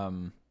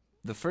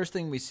the first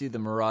thing we see the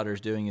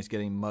Marauders doing is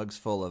getting mugs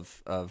full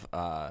of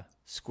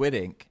squid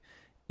ink,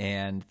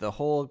 and the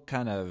whole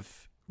kind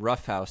of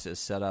roughhouse is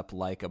set up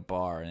like a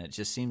bar, and it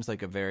just seems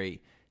like a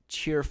very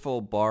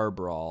cheerful bar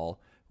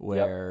brawl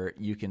where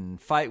you can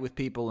fight with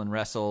people and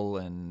wrestle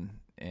and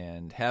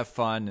have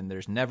fun, and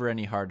there's never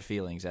any hard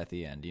feelings at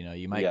the end.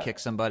 You might kick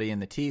somebody in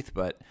the teeth,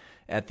 but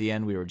at the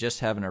end we were just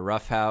having a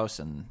roughhouse,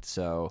 and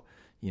so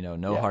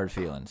no hard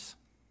feelings.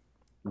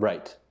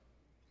 Right.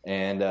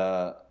 And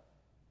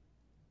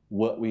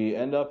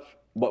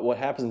what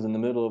happens in the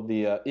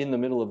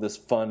middle of this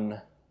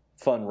fun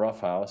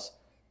roughhouse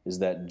is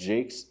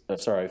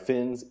that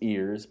Finn's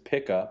ears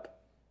pick up.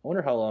 I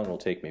wonder how long it'll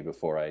take me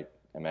before I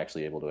am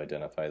actually able to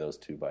identify those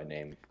two by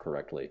name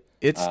correctly.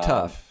 It's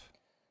tough.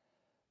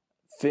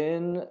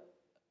 Finn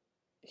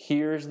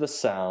hears the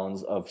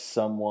sounds of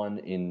someone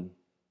in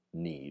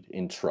need,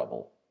 in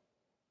trouble.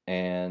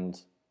 And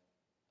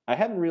I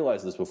hadn't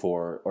realized this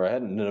before, or I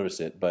hadn't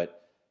noticed it,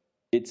 but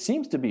it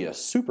seems to be a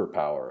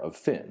superpower of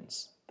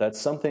Finn's.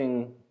 That's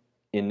something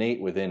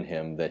innate within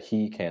him, that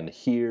he can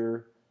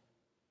hear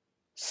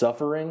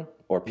suffering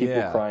or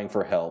people crying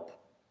for help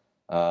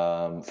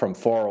from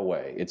far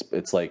away.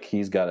 It's like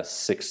he's got a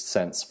sixth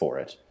sense for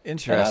it.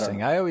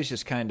 Interesting. I always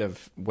just kind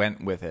of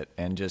went with it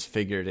and just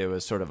figured it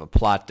was sort of a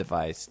plot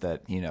device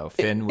that,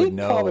 Finn would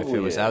know if it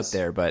was out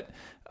there. But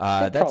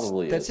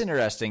that's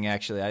interesting,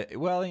 actually.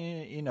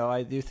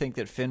 I do think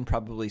that Finn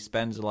probably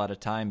spends a lot of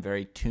time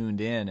very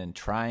tuned in and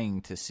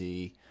trying to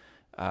see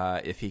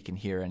if he can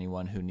hear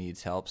anyone who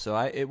needs help. So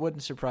it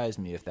wouldn't surprise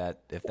me if that's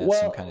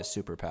some kind of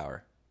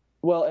superpower.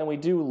 Well, and we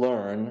do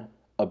learn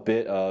a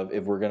bit of,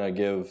 if we're going to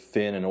give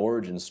Finn an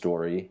origin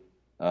story,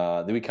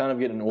 that we kind of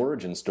get an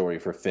origin story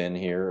for Finn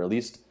here, or at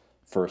least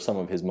for some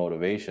of his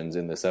motivations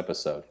in this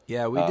episode.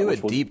 Yeah, we do a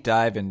deep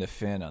dive into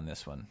Finn on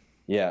this one.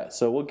 Yeah,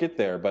 so we'll get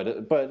there,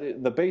 but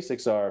the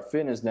basics are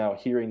Finn is now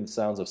hearing the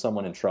sounds of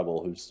someone in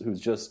trouble,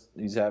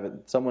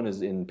 someone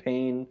is in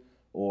pain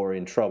or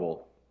in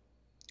trouble,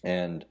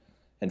 and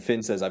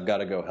Finn says, "I've got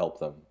to go help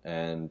them,"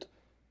 and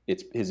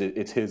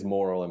it's his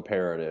moral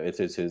imperative.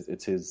 It's his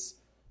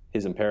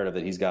imperative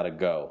that he's got to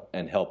go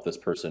and help this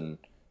person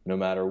no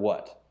matter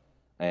what.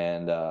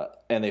 And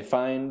they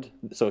find,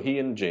 so he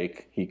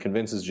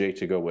convinces Jake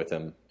to go with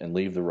him and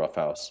leave the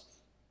roughhouse.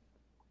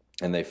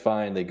 And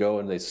they go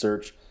and they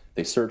search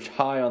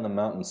high on the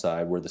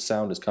mountainside where the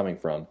sound is coming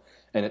from.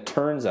 And it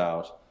turns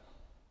out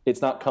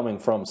it's not coming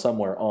from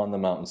somewhere on the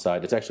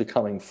mountainside. It's actually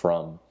coming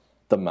from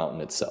the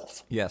mountain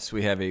itself. Yes,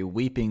 we have a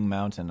weeping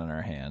mountain on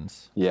our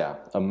hands. Yeah,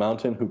 a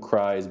mountain who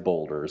cries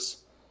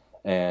boulders.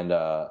 And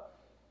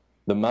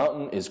the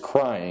mountain is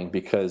crying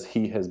because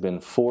he has been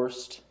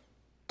forced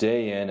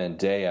day in and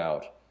day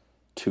out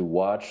to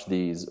watch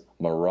these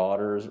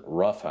marauders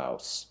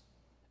roughhouse.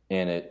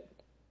 And it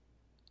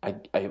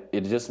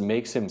just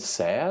makes him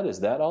sad.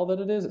 Is that all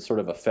that it is? It sort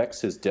of affects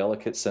his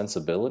delicate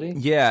sensibility?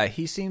 Yeah,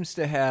 he seems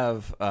to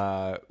have,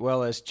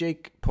 as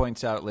Jake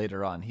points out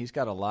later on, he's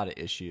got a lot of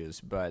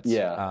issues, but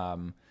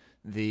the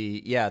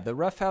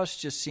roughhouse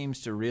just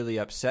seems to really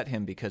upset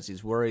him because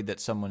he's worried that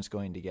someone's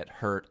going to get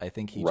hurt. I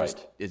think he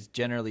just is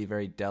generally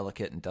very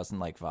delicate and doesn't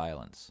like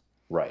violence.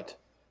 Right.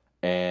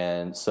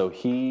 And so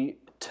he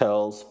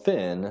tells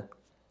Finn,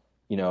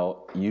 I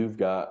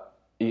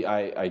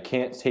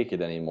can't take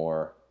it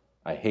anymore.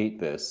 I hate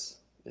this,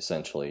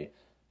 essentially.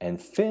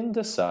 And Finn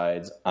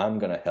decides, I'm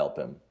going to help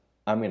him.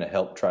 I'm going to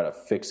help try to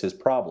fix his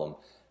problem,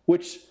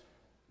 which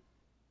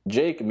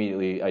Jake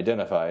immediately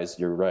identifies.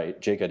 You're right.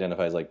 Jake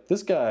identifies, like,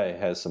 this guy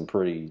has some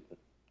pretty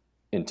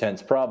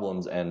intense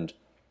problems, and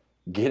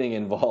getting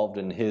involved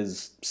in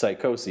his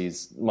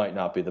psychoses might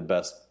not be the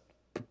best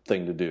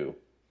thing to do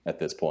at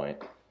this point.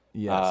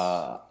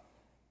 Yes.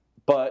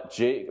 But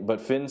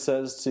Finn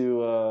says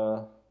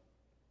to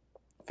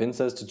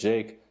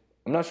Jake,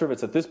 I'm not sure if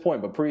it's at this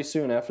point, but pretty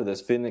soon after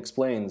this, Finn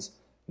explains,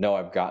 no,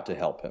 I've got to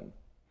help him.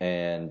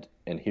 And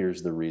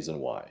here's the reason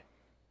why.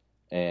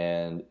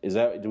 And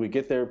do we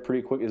get there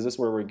pretty quick? Is this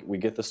where we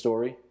get the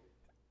story?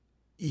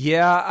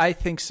 Yeah, I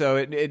think so.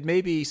 It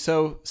may be.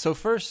 So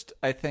first,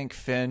 I think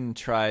Finn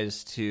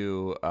tries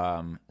to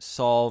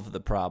solve the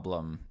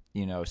problem,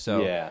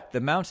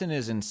 the mountain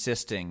is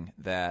insisting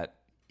that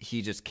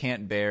he just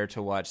can't bear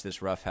to watch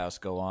this roughhouse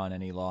go on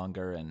any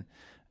longer, and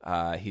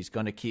he's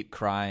going to keep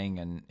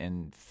crying,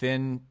 and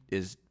Finn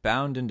is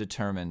bound and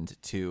determined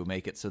to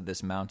make it so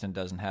this mountain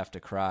doesn't have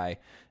to cry.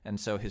 And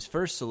so his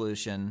first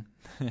solution,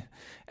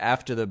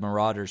 after the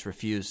marauders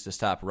refuse to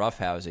stop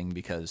roughhousing,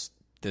 because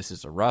this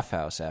is a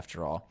roughhouse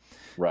after all,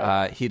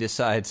 he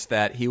decides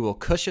that he will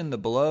cushion the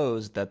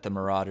blows that the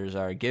marauders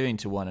are giving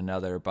to one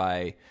another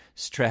by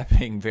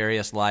strapping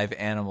various live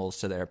animals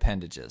to their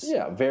appendages.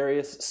 Yeah,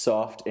 various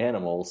soft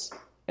animals,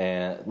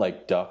 and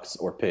like ducks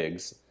or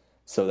pigs,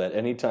 so that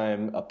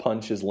anytime a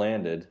punch is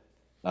landed,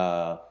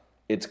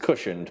 it's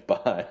cushioned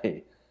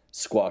by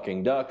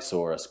squawking ducks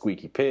or a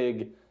squeaky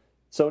pig,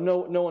 so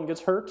no one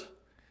gets hurt.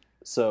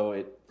 So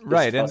and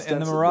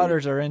the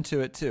marauders are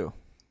into it too.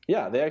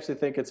 Yeah, they actually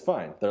think it's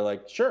fine. They're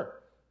like,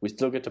 sure, we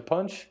still get to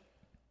punch.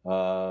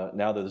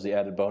 Now there's the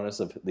added bonus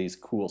of these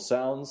cool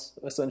sounds,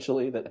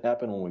 essentially, that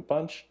happen when we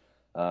punch.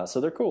 So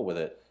they're cool with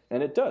it.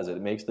 And it does.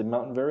 It makes the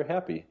mountain very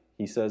happy.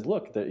 He says,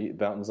 look, the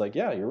mountain's like,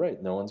 yeah, you're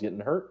right. No one's getting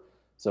hurt.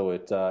 So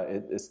it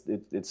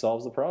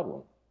solves the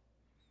problem.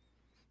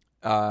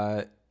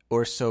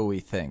 Or so we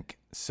think.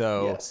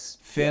 So yes.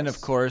 Finn,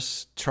 of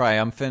course,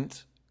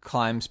 triumphant,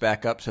 climbs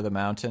back up to the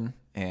mountain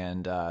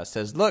and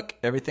says, look,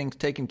 everything's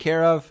taken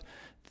care of.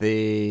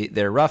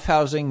 They're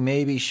roughhousing,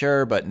 maybe,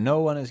 sure, but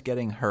no one is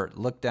getting hurt.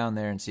 Look down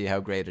there and see how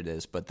great it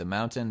is. But the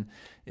mountain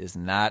is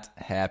not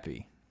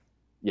happy.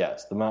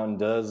 Yes, the mountain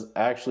does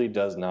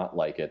not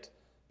like it,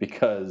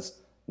 because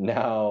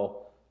now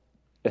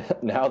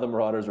the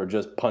Marauders are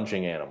just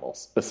punching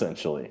animals,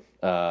 essentially.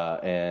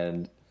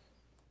 And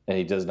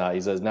he does not.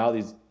 He says now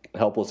these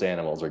helpless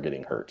animals are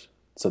getting hurt.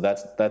 So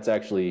that's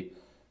actually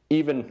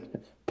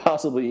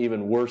possibly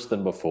even worse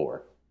than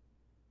before.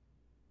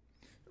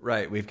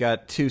 Right, we've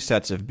got two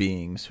sets of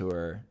beings who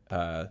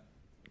are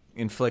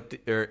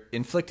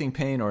inflicting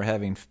pain or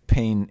having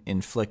pain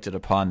inflicted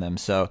upon them.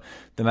 So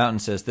the mountain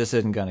says this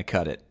isn't going to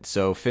cut it.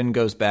 So Finn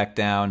goes back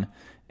down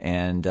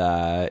and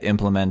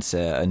implements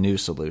a new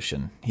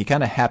solution. He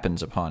kind of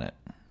happens upon it.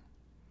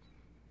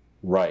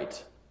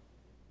 Right.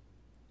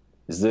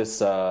 Is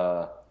this...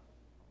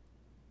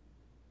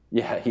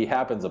 Yeah, he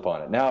happens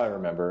upon it. Now I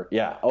remember.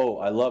 Yeah. Oh,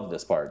 I love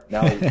this part.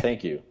 Now,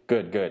 thank you.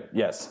 Good.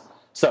 Yes.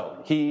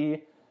 So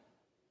he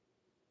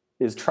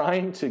is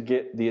trying to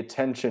get the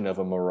attention of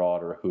a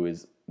marauder who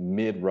is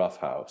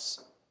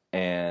mid-roughhouse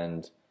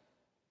and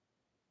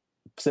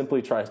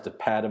simply tries to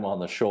pat him on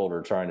the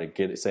shoulder, trying to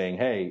get it, saying,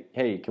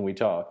 hey, can we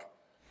talk?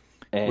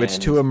 And, which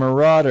to a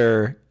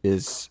marauder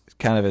is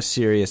kind of a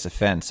serious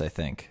offense, I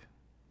think.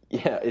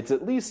 Yeah, it's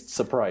at least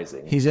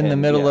surprising. He's in the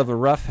middle of a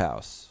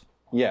roughhouse.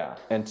 Yeah,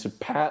 and to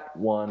pat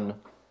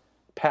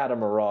a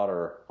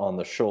marauder on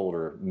the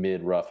shoulder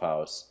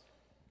mid-roughhouse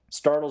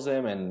startles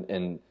him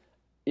and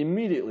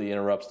immediately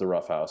interrupts the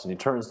roughhouse, and he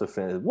turns to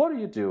Finn. What are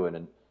you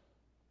doing?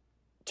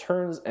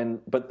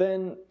 And but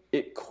then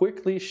it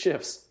quickly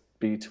shifts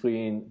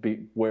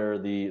where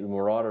the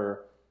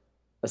marauder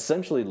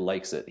essentially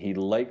likes it. He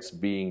likes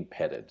being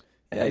petted.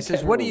 Yeah, he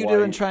says, "What are you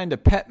doing trying to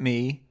pet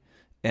me?"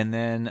 And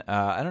then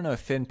I don't know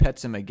if Finn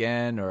pets him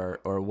again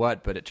or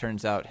what, but it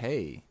turns out,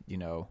 hey,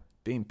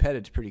 being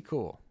petted's pretty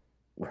cool.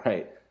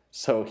 Right.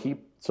 So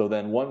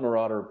then one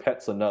marauder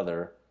pets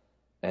another,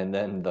 and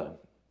then the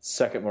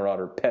second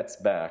marauder pets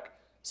back.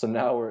 So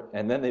now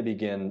then they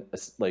begin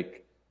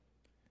like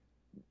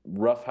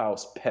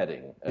roughhouse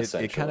petting.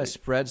 Essentially, it kind of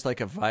spreads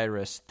like a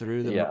virus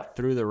through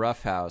the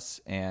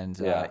roughhouse,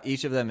 and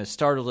each of them is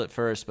startled at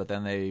first, but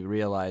then they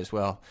realize,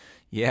 well,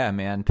 yeah,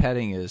 man,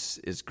 petting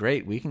is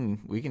great. We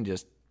can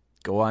just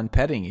go on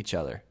petting each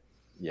other.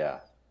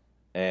 Yeah,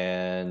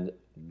 and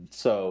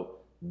so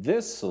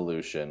this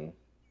solution,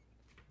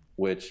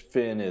 which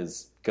Finn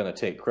is going to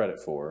take credit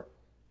for,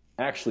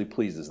 actually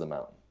pleases the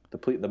mountain.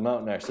 The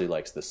mountain actually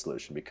likes this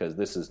solution because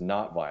this is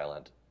not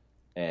violent,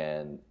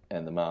 and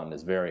the mountain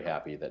is very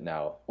happy that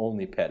now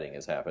only petting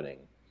is happening.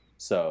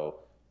 So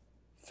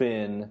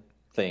Finn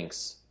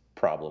thinks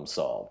problem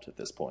solved at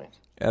this point.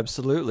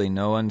 Absolutely.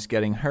 No one's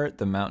getting hurt.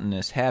 The mountain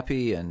is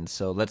happy, and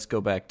so let's go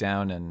back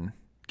down and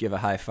give a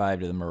high five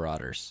to the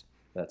Marauders.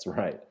 That's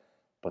right.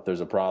 But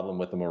there's a problem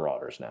with the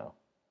Marauders now.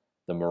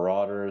 The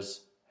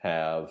Marauders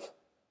have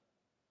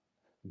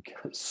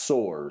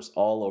sores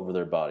all over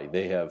their body.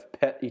 They have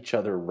pet each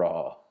other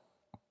raw,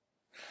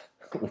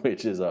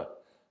 which is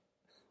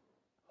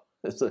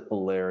it's a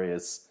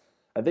hilarious.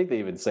 I think they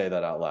even say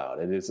that out loud.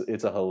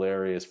 It's a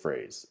hilarious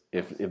phrase.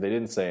 If they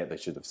didn't say it, they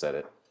should have said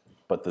it.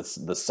 But the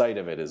sight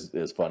of it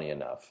is funny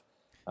enough.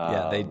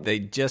 Yeah,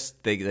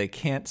 they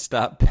can't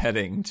stop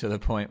petting to the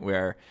point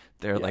where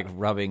they're like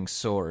rubbing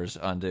sores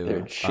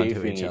onto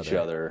chafing each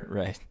other.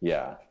 Right.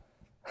 Yeah.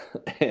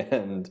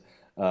 And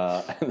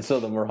so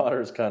the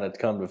Marauders kind of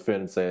come to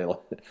Finn and say,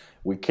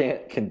 we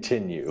can't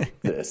continue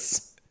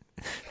this.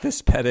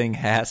 This petting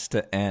has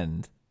to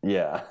end.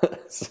 Yeah.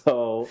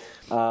 So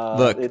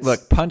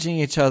look, punching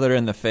each other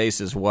in the face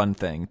is one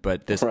thing,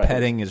 but this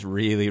petting is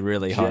really,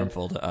 really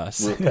harmful to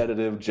us.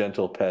 Repetitive,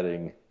 gentle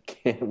petting,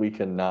 we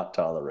cannot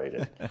tolerate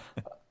it.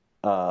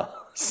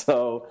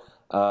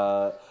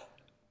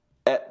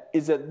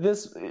 Is that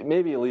this?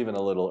 Maybe leaving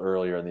a little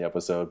earlier in the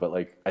episode, but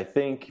I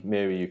think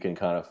maybe you can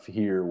kind of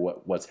hear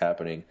what's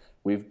happening.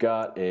 We've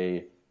got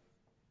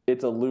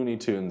it's a Looney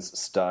Tunes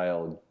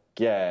style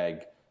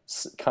gag,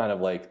 kind of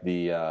like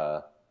the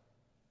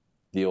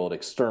old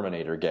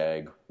Exterminator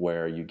gag,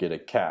 where you get a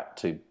cat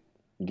to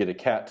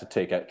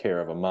take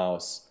care of a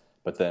mouse,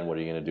 but then what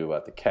are you going to do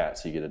about the cat?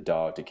 So you get a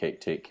dog to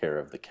take care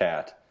of the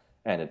cat,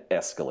 and it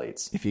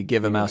escalates. If you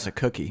give a mouse a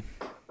cookie.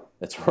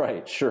 That's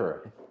right,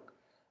 sure.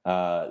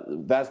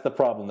 That's the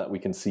problem that we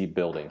can see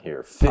building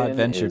here.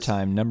 Podventure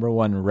Time,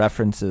 #1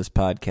 references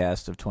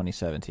podcast of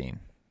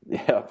 2017.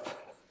 Yep.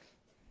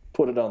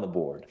 Put it on the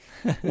board.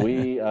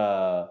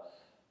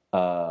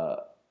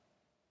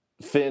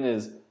 Finn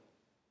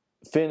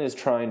is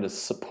trying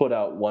to put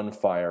out one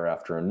fire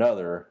after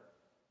another,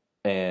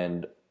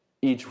 and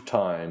each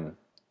time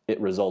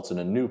it results in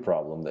a new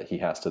problem that he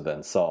has to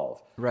then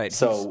solve. Right.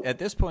 So at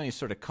this point, he's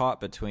sort of caught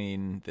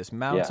between this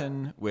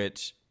mountain,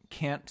 which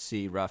can't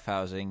see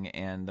roughhousing,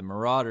 and the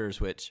Marauders,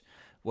 which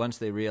once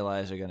they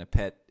realize they're going to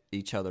pet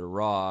each other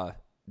raw,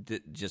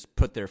 just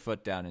put their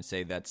foot down and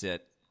say, that's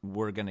it,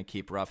 we're going to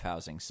keep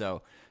roughhousing.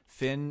 So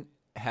Finn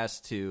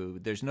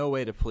there's no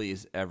way to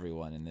please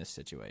everyone in this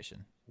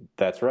situation.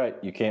 That's right.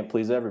 You can't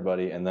please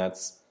everybody, and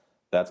that's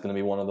that's going to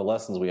be one of the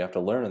lessons we have to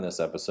learn in this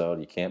episode.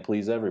 You can't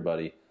please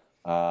everybody.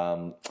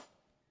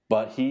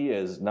 But he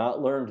has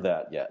not learned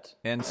that yet.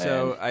 And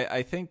so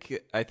I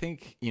think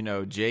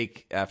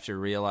Jake, after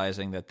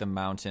realizing that the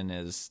mountain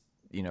is,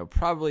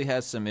 probably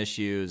has some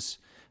issues,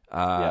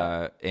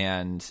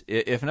 and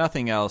if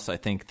nothing else, I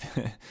think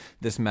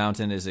this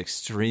mountain is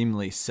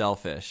extremely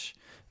selfish.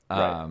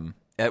 Right.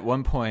 At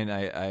one point,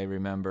 I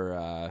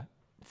remember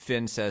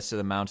Finn says to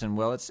the mountain,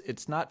 "Well,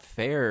 it's not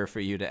fair for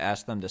you to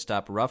ask them to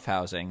stop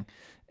roughhousing."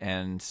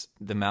 And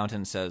the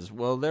mountain says,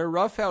 "Well, their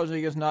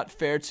roughhousing is not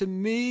fair to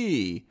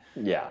me."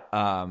 Yeah.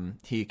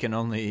 He can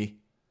only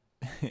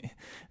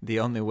the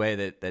only way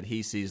that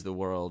he sees the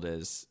world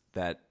is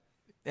that,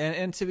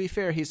 and to be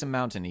fair, he's a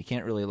mountain. He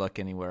can't really look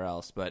anywhere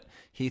else, but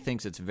he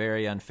thinks it's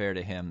very unfair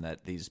to him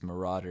that these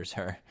marauders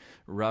are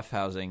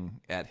roughhousing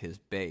at his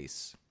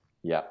base.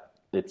 Yeah.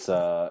 It's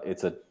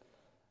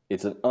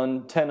an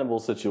untenable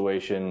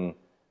situation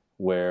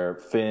where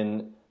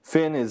Finn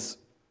is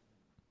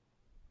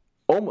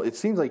almost, it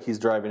seems like he's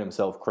driving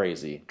himself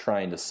crazy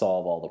trying to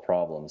solve all the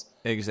problems.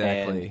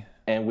 Exactly.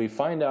 And we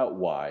find out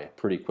why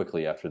pretty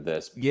quickly after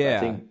this. Yeah.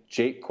 I think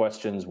Jake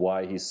questions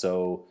why he's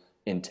so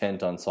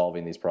intent on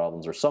solving these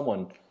problems, or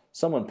someone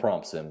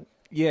prompts him.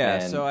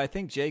 Yeah, and, so I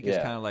think Jake is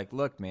kind of like,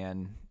 "Look,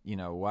 man,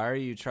 why are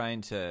you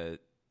trying to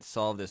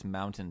solve this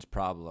mountain's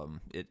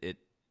problem? It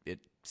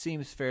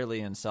seems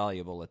fairly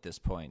insoluble at this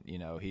point.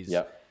 He's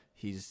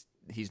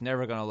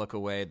never going to look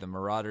away. The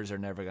marauders are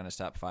never going to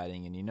stop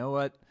fighting, and you know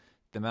what?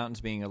 The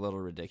mountain's being a little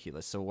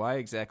ridiculous. So why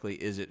exactly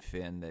is it,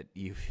 Finn, that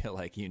you feel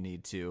like you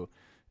need to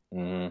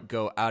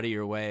go out of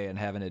your way and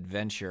have an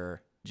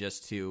adventure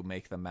just to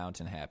make the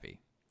mountain happy?"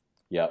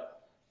 Yep.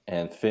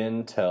 And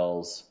Finn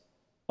tells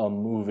a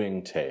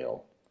moving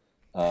tale.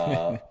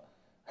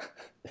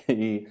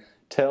 He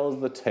tells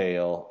the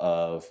tale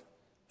of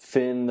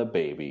Finn the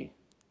baby,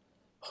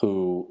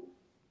 who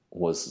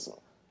was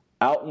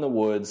out in the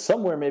woods,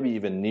 somewhere maybe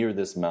even near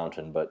this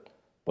mountain, but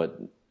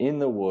in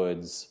the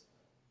woods,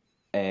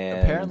 and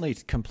apparently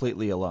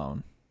completely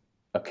alone.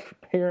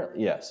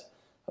 Apparently, yes,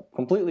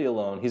 completely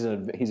alone. He's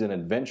an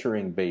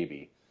adventuring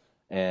baby,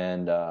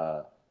 and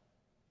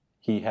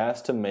he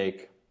has to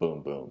make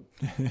boom boom.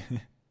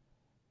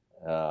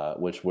 I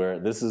wasn't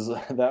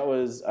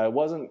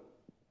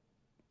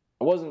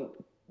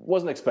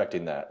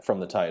expecting that from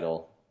the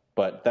title,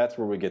 but that's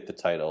where we get the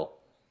title.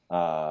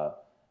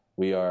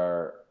 He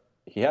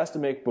has to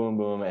make boom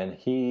boom, and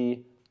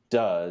he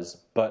does,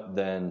 but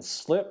then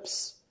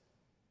slips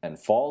and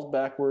falls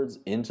backwards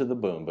into the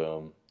boom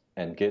boom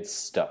and gets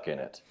stuck in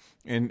it.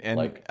 And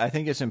I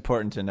think it's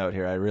important to note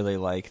here, I really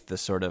like the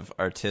sort of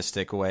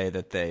artistic way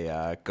that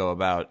they go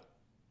about.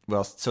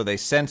 Well, so they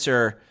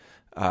censor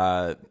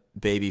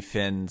baby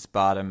Finn's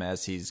bottom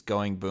as he's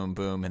going boom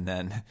boom, and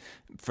then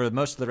for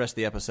most of the rest of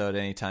the episode,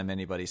 anytime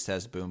anybody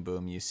says boom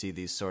boom, you see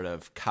these sort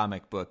of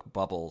comic book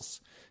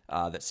bubbles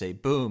that say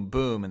boom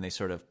boom, and they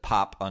sort of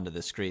pop onto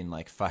the screen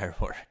like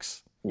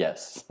fireworks.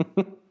 Yes.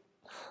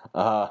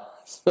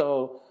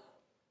 So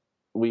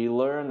we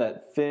learn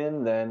that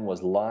Finn then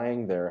was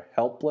lying there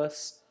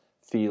helpless,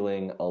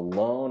 feeling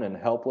alone and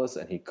helpless,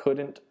 and he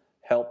couldn't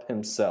help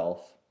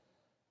himself.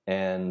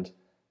 And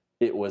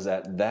it was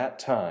at that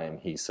time,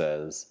 he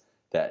says,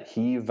 that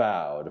he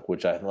vowed,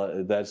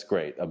 that's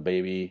great, a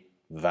baby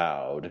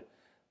vowed,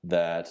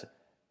 that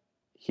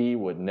he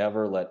would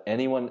never let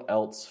anyone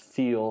else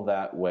feel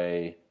that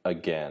way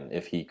again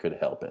if he could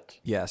help it.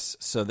 Yes,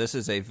 so this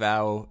is a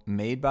vow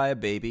made by a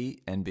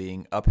baby and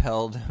being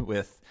upheld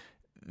with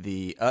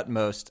the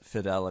utmost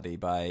fidelity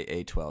by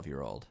a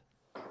 12-year-old.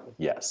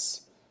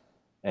 Yes.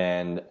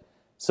 And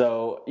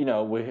so,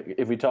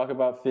 if we talk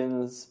about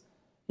Finn's,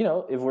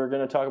 if we're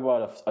going to talk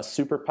about a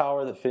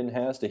superpower that Finn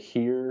has to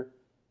hear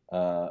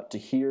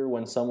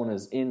when someone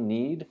is in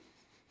need,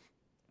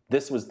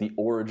 this was the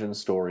origin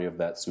story of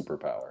that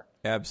superpower.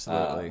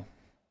 Absolutely.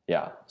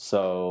 Yeah.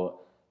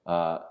 So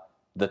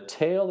the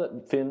tale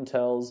that Finn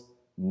tells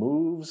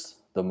moves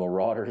the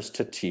marauders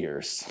to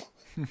tears.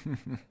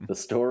 The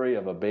story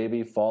of a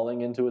baby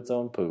falling into its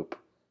own poop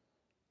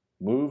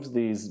moves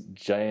these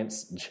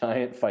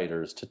giant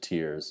fighters to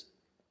tears,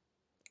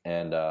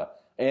 and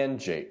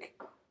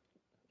Jake,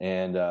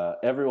 and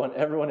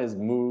everyone is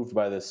moved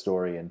by this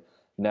story and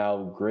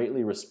now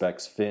greatly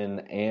respects Finn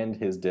and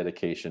his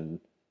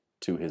dedication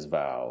to his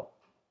vow.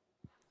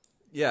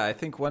 Yeah, I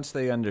think once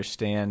they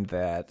understand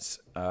that,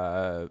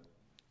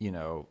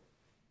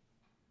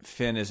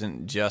 Finn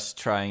isn't just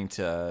trying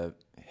to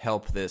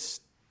help this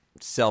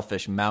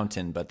selfish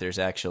mountain, but there's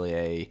actually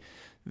a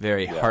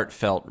very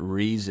heartfelt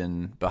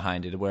reason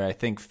behind it, where I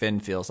think Finn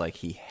feels like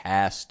he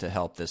has to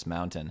help this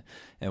mountain.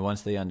 And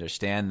once they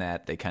understand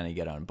that, they kind of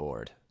get on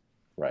board.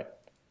 Right.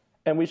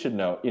 And we should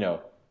know,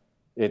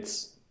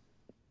 it's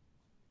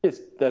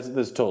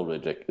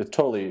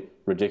totally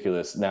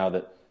ridiculous now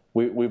that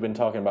we've been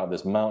talking about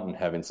this mountain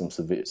having some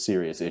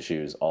serious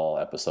issues all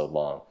episode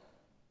long.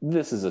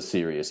 this is a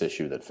serious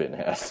issue that Finn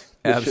has.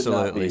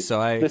 Absolutely.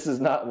 This is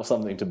not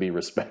something to be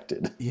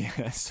respected.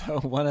 Yeah. So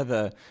one of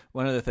the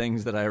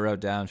things that I wrote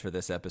down for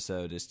this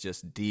episode is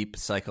just deep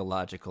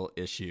psychological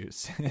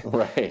issues.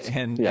 Right.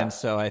 And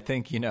so I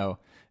think,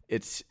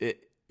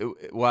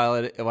 while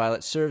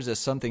it serves as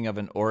something of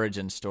an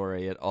origin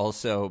story, it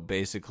also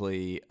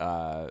basically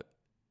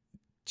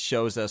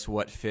shows us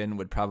what Finn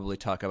would probably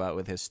talk about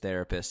with his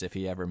therapist if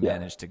he ever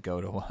managed to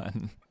go to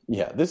one.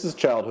 Yeah, this is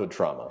childhood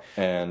trauma,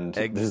 and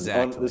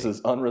exactly. this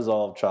is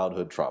unresolved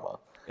childhood trauma.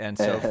 And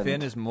so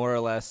Finn is more or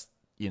less,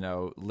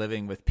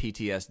 living with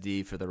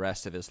PTSD for the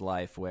rest of his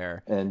life,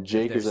 and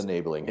Jake is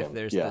enabling him. If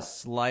there's the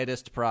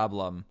slightest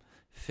problem,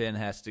 Finn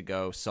has to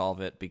go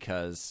solve it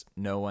because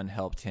no one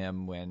helped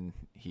him when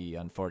he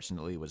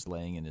unfortunately was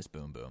laying in his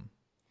boom boom.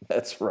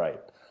 That's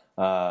right.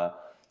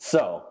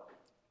 So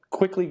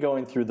quickly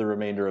going through the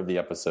remainder of the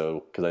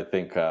episode, because I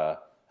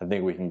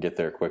think we can get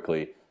there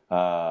quickly.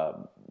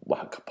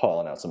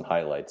 Calling out some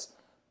highlights.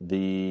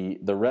 The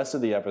rest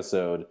of the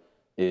episode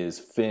is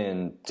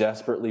Finn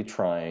desperately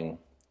trying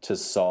to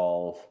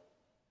solve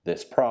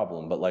this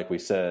problem, but like we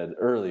said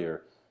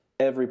earlier,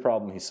 every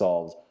problem he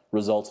solves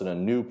results in a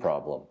new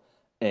problem,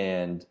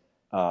 and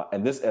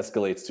this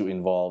escalates to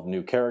involve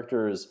new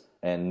characters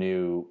and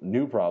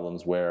new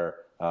problems where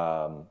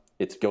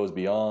it goes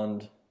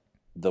beyond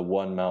the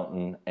One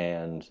Mountain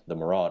and the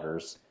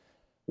Marauders,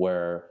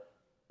 where,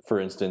 for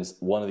instance,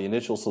 one of the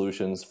initial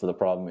solutions for the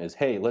problem is,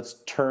 hey,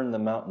 let's turn the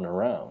mountain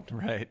around.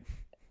 Right.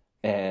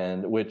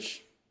 And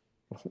which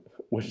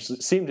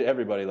seemed to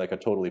everybody like a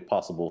totally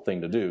possible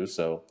thing to do.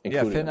 So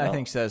Finn, I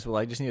think, says, well,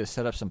 I just need to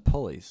set up some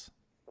pulleys.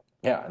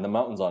 Yeah, and the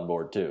mountain's on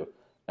board too.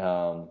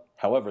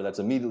 However, that's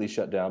immediately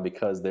shut down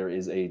because there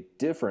is a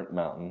different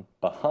mountain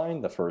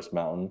behind the first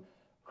mountain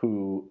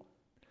who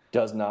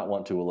does not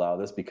want to allow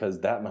this because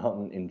that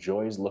mountain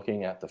enjoys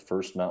looking at the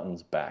first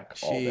mountain's back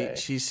all day.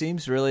 She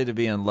seems really to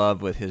be in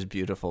love with his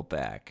beautiful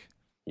back.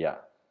 Yeah.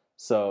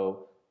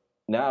 So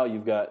now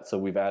we've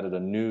added a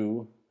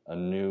new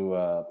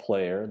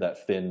player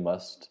that Finn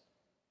must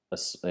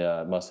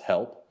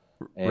help,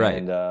 and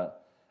right.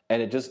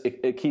 And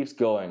it keeps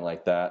going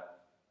like that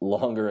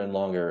longer and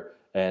longer,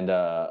 and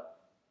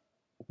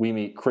we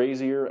meet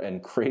crazier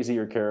and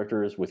crazier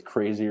characters with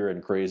crazier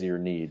and crazier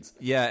needs.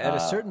 Yeah, at a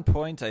certain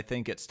point, I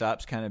think it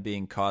stops kind of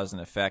being cause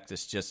and effect.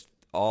 It's just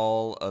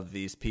all of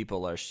these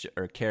people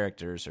or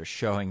characters are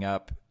showing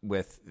up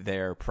with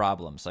their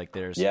problems. Like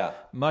there's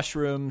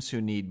mushrooms who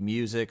need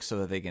music so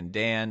that they can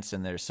dance,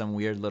 and there's some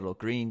weird little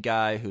green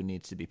guy who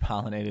needs to be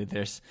pollinated.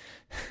 There's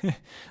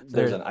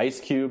an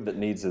ice cube that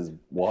needs his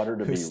water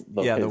to be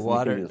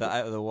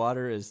the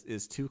water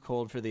is too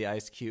cold for the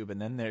ice cube, and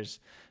then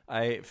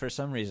for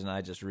some reason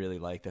I just really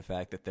like the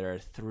fact that there are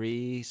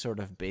 3 sort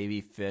of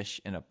baby fish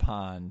in a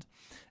pond,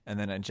 and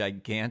then a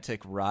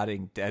gigantic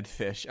rotting dead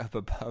fish up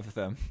above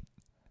them.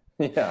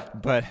 Yeah.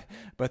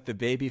 But the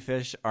baby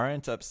fish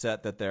aren't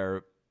upset that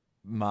their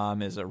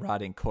mom is a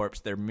rotting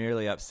corpse. They're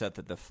merely upset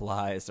that the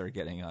flies are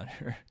getting on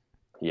her.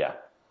 Yeah.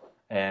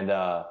 And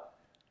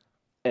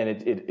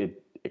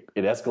it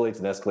escalates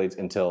and escalates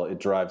until it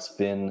drives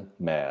Finn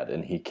mad,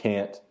 and he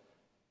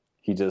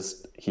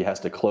has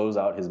to close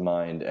out his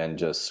mind and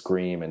just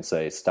scream and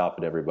say, "Stop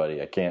it,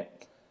 everybody. I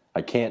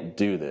can't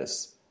do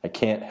this. I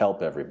can't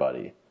help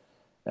everybody."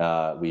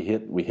 We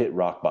hit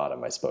rock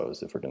bottom, I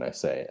suppose, if we're going to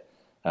say it.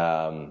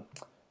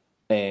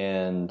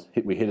 And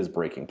we hit his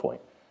breaking point.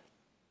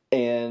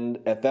 And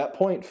at that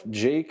point,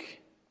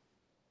 Jake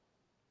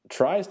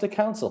tries to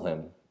counsel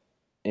him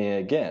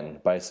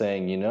again by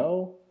saying,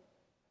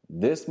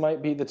 this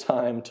might be the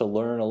time to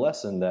learn a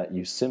lesson that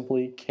you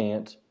simply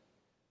can't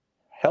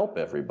help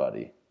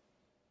everybody.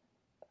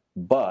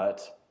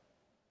 But,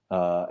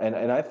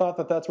 and I thought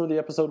that that's where the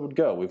episode would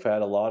go. We've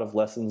had a lot of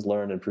lessons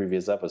learned in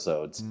previous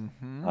episodes.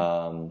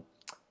 Mm-hmm.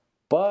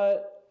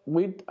 But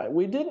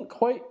we didn't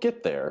quite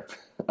get there.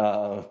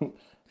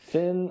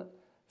 Finn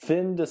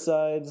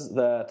decides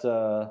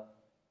that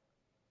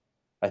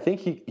I think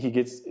he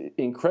gets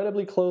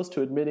incredibly close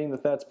to admitting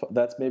that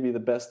that's maybe the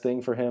best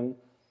thing for him,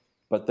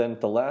 but then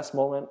at the last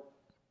moment,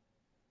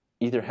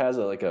 either has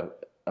a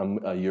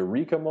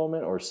eureka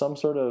moment or some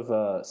sort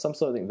of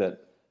something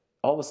that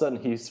all of a sudden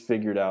he's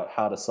figured out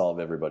how to solve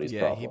everybody's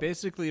problem. Yeah, he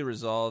basically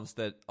resolves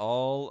that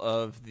all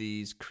of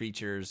these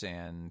creatures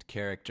and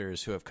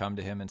characters who have come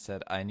to him and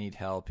said, I need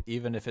help,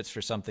 even if it's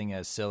for something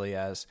as silly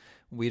as,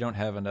 we don't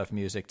have enough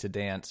music to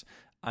dance,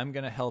 I'm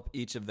going to help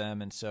each of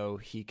them. And so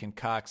he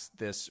concocts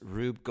this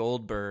Rube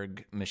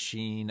Goldberg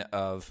machine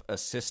of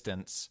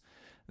assistance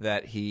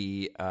that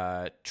he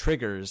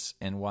triggers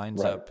and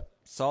winds up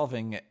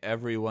solving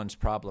everyone's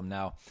problem.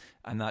 Now,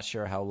 I'm not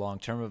sure how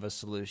long-term of a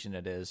solution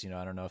it is.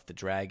 I don't know if the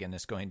dragon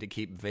is going to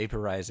keep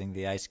vaporizing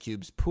the Ice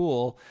Cube's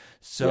pool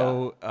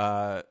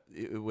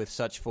with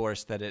such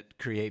force that it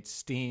creates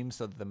steam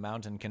so that the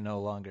mountain can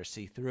no longer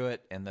see through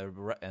it, and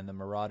the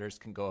marauders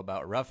can go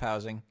about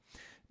roughhousing.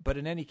 But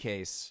in any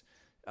case,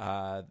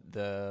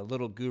 the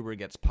little goober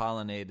gets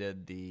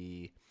pollinated,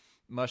 the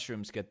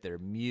mushrooms get their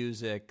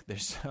music.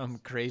 There's some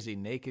crazy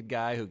naked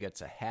guy who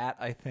gets a hat,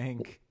 I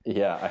think.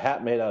 Yeah, a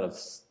hat made out of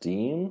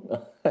steam,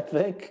 I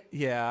think.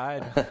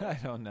 Yeah, I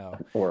don't know.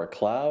 Or a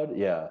cloud,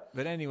 yeah.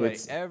 But anyway,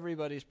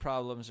 everybody's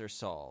problems are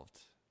solved.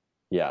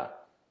 Yeah.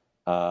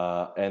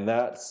 And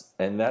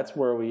that's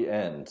where we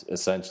end,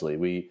 essentially.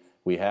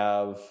 We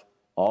have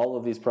all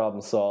of these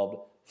problems solved.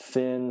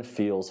 Finn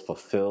feels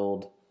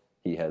fulfilled.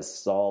 He has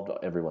solved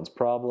everyone's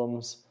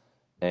problems.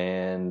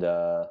 And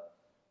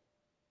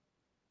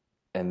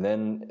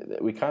then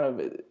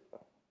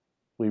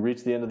we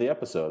reach the end of the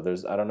episode.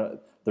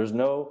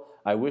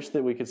 I wish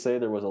that we could say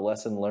there was a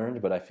lesson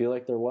learned, but I feel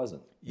like there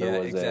wasn't.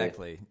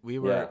 Exactly. We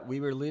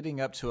were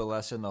leading up to a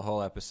lesson the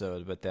whole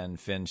episode, but then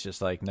Finn's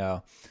just like,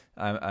 no,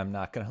 I'm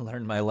not going to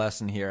learn my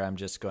lesson here. I'm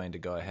just going to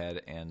go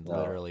ahead and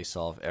literally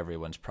solve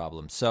everyone's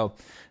problems. So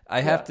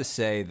I have to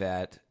say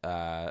that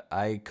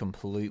I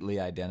completely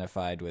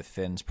identified with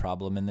Finn's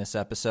problem in this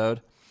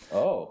episode.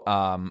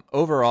 Oh.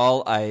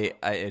 Overall, I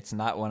it's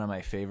not one of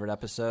my favorite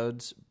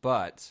episodes,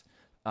 but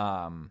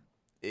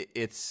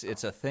it's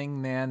a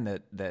thing, man,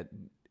 that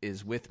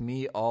is with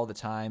me all the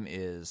time.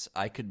 Is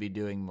I could be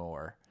doing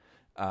more,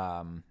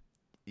 and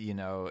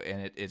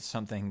it's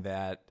something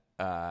that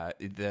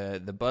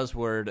the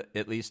buzzword,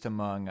 at least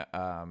among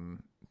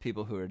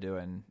people who are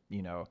doing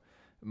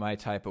my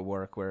type of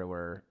work where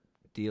we're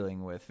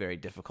dealing with very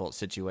difficult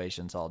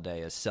situations all day,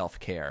 is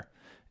self-care.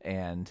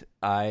 And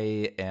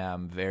I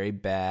am very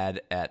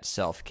bad at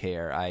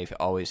self-care. I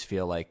always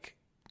feel like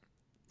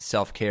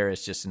self-care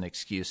is just an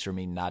excuse for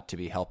me not to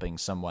be helping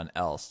someone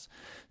else.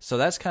 So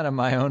that's kind of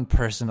my own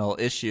personal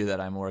issue that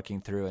I'm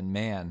working through. And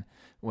man,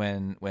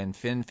 when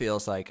Finn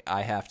feels like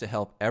I have to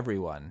help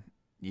everyone,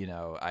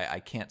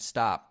 I can't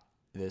stop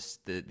this.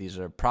 These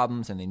are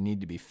problems and they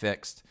need to be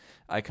fixed.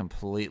 I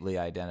completely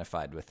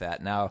identified with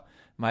that. Now,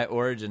 my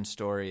origin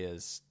story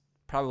is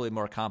probably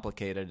more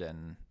complicated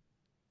and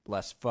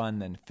less fun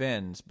than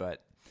Finn's,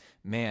 but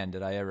man,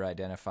 did I ever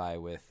identify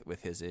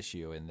with his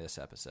issue in this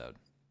episode.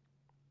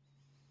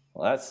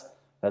 Well,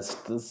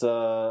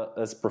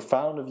 that's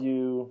profound of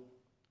you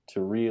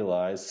to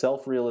realize.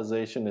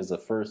 Self-realization is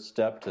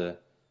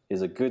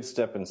a good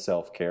step in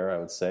self-care, I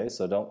would say.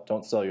 So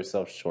don't sell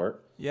yourself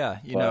short. Yeah,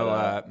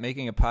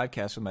 making a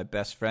podcast with my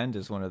best friend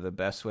is one of the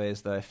best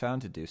ways that I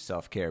found to do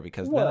self-care,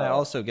 because then I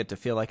also get to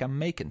feel like I'm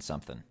making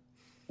something.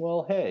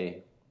 Well,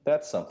 hey,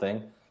 that's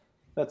something.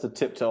 That's a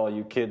tip to all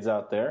you kids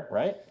out there,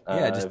 right?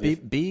 Yeah, just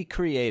be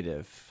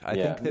creative. I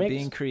think that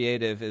being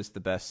creative is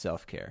the best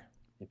self-care.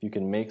 If you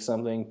can make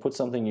something, put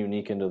something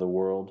unique into the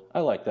world,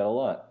 I like that a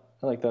lot.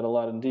 I like that a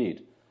lot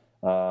indeed.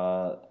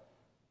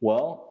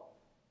 Well,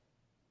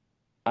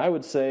 I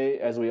would say,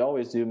 as we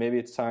always do, maybe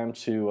it's time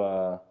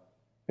to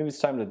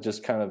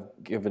just kind of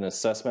give an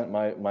assessment,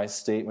 my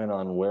statement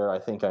on where I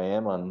think I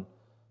am on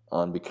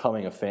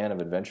becoming a fan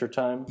of Adventure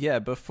Time. Yeah,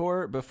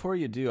 before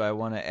you do, I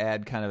want to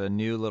add kind of a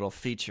new little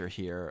feature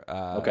here.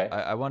 Okay.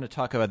 I want to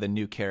talk about the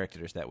new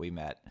characters that we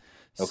met.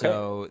 Okay.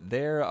 So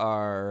there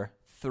are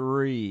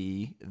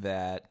 3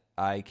 that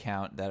I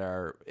count that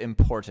are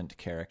important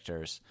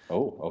characters.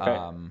 Oh, okay.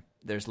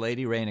 There's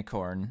Lady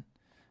Rainicorn.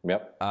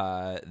 Yep.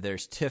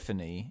 There's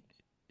Tiffany.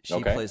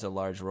 She plays a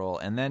large role.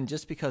 And then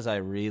just because I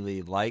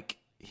really like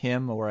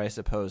him, or I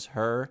suppose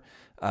her,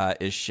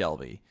 is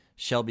Shelby.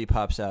 Shelby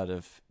pops out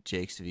of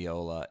Jake's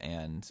viola,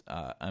 and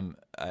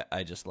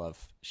I just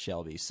love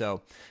Shelby.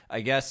 So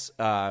I guess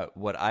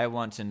what I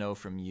want to know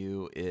from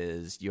you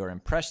is your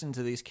impressions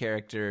of these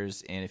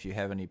characters, and if you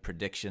have any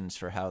predictions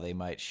for how they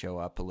might show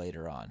up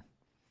later on.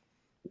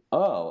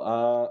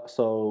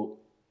 So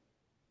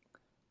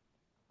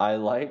I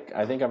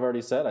think I've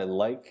already said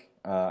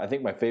I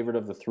think my favorite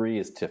of the 3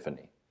 is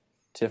Tiffany.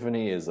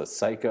 Tiffany is a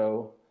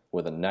psycho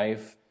with a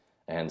knife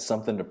and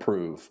something to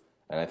prove.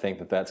 And I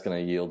think that's going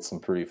to yield some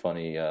pretty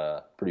funny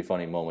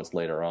moments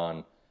later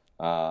on.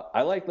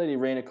 I like Lady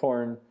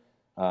Rainicorn.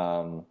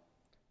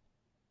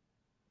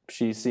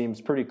 She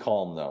seems pretty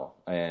calm though,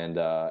 and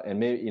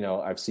maybe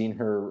I've seen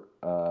her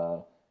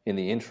in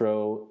the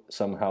intro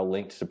somehow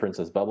linked to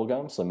Princess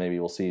Bubblegum, so maybe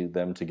we'll see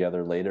them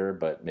together later.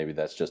 But maybe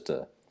that's just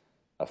a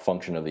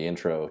function of the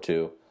intro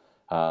too.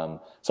 So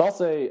I'll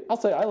say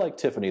I like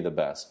Tiffany the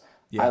best.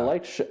 Yeah.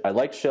 I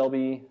liked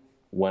Shelby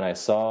when I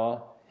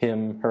saw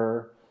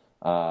her.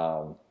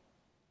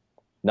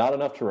 Not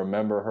enough to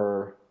remember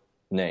her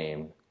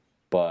name,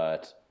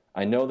 but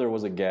I know there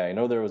was a gag. I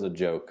know there was a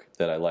joke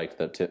that I liked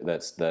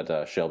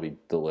that Shelby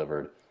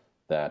delivered.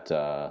 That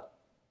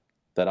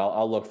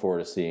I'll look forward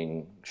to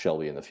seeing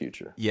Shelby in the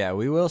future. Yeah,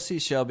 we will see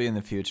Shelby in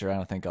the future. I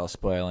don't think I'll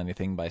spoil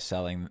anything by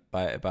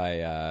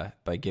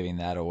giving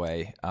that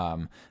away.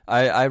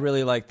 I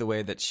really like the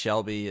way that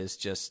Shelby is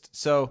just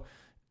so.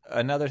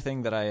 Another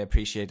thing that I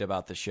appreciate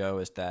about the show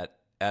is that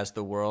as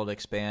the world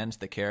expands,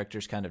 the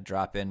characters kind of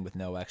drop in with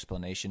no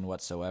explanation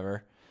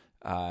whatsoever.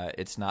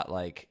 It's not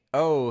like,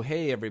 oh,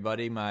 hey,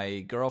 everybody,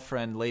 my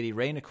girlfriend, Lady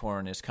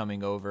Rainicorn, is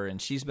coming over,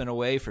 and she's been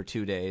away for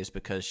 2 days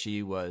because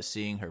she was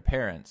seeing her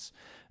parents.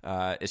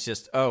 It's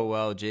just, oh,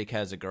 well, Jake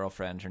has a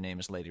girlfriend. Her name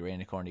is Lady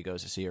Rainicorn. He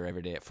goes to see her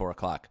every day at 4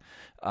 o'clock.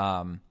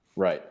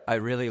 Right. I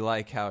really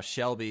like how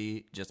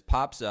Shelby just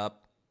pops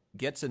up,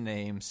 gets a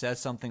name, says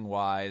something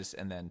wise,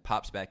 and then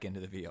pops back into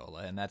the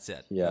viola, and that's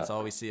it. Yeah. That's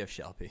all we see of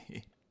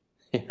Shelby.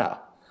 Yeah.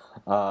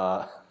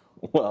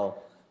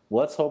 Well,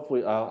 let's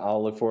hopefully.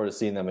 I'll look forward to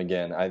seeing them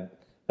again.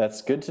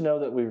 That's good to know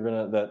that we're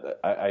gonna. That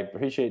I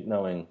appreciate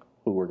knowing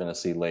who we're gonna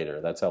see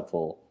later. That's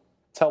helpful.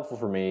 It's helpful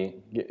for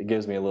me. It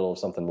gives me a little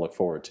something to look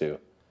forward to.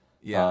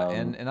 Yeah,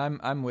 and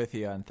I'm with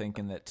you on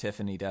thinking that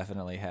Tiffany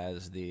definitely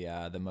has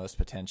the most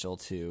potential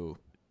to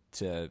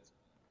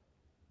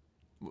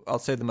I'll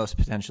say the most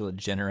potential to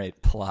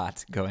generate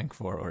plot going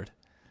forward.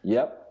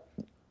 Yep.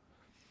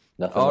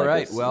 Nothing All like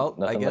right. a, Well,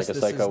 I guess like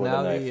this is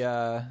now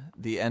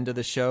the end of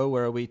the show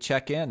where we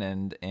check in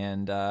and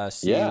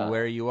see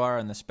where you are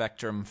on the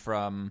spectrum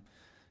from,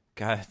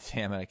 God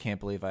damn it, I can't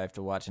believe I have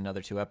to watch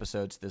another 2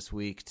 episodes this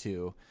week,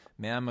 to,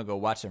 man, I'm going to go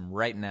watch them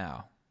right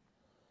now.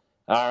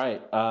 All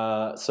right.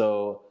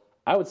 So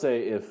I would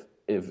say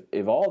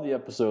if all the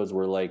episodes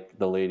were like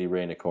the Lady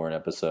Rainicorn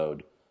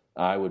episode,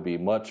 I'd be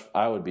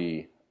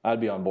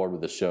on board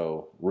with the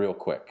show real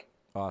quick.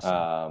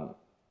 Awesome.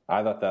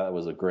 I thought that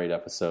was a great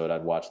episode.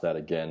 I'd watch that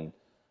again,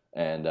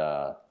 and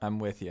I'm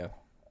with you.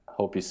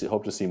 Hope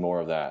to see more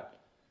of that.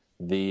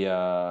 The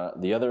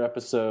other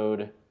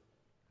episode,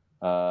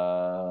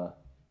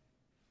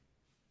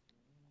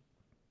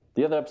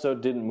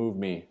 didn't move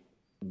me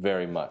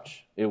very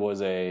much. It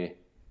was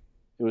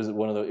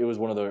one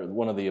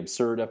of the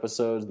absurd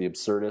episodes, the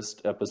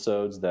absurdist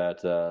episodes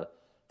that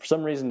for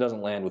some reason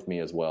doesn't land with me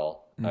as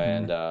well,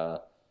 and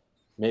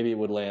maybe it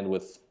would land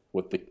with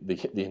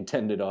the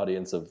intended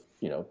audience of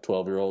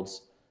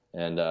 12-year-olds,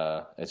 and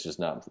it's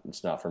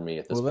not for me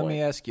at this point. Well, let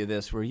me ask you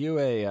this: were you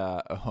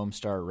a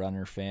Homestar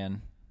Runner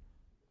fan?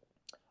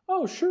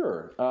 Oh,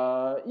 sure.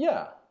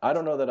 Yeah. I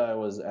don't know that I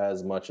was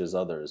as much as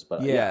others,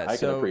 but I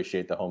can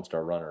appreciate the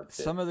Homestar Runner bit.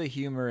 Some of the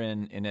humor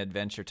in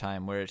Adventure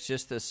Time, where it's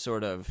just this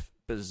sort of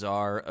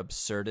bizarre,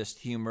 absurdist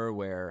humor,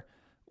 where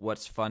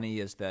what's funny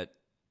is that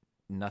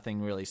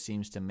nothing really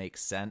seems to make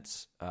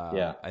sense.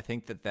 I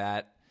think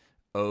that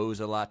owes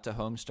a lot to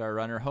Homestar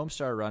Runner.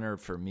 Homestar Runner,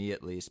 for me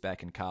at least,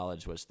 back in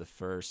college, was the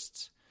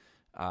first,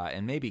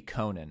 and maybe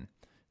Conan.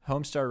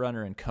 Homestar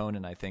Runner and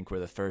Conan, I think, were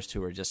the first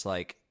who were just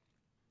like,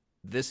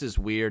 this is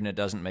weird and it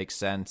doesn't make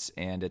sense,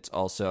 and it's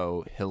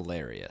also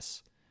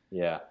hilarious.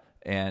 Yeah.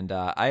 And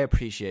I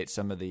appreciate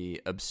some of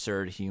the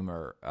absurd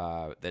humor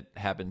that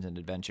happens in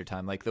Adventure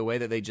Time, like the way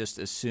that they just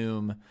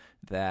assume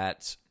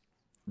that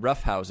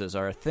roughhouses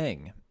are a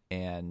thing,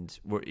 and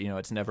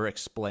it's never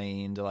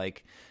explained.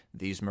 Like,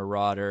 these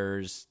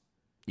marauders,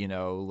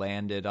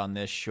 landed on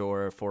this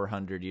shore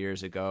 400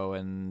 years ago,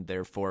 and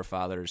their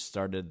forefathers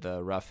started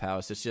the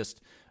roughhouse. It's just,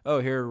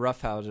 here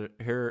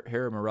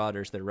are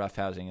marauders, they're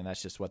roughhousing, and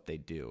that's just what they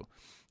do.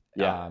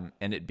 Yeah.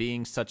 And it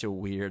being such a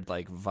weird,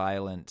 like,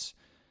 violent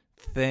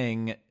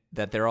thing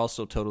that they're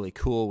also totally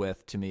cool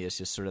with, to me, is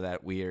just sort of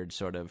that weird,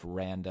 sort of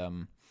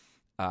random,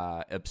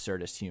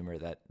 absurdist humor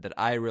that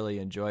I really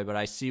enjoy. But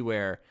I see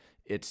where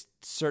it's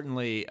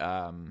certainly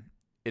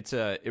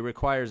it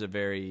requires a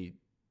very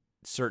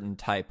certain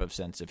type of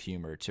sense of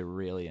humor to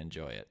really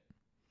enjoy it.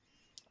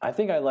 I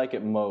think I like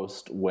it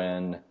most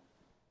when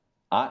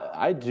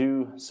I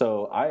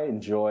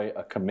enjoy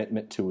a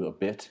commitment to a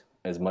bit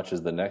as much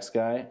as the next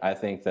guy. I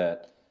think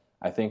what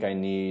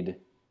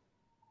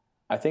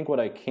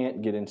I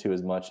can't get into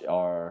as much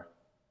are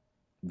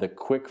the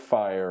quick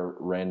fire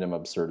random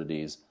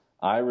absurdities.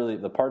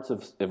 The parts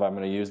of, if I'm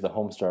going to use the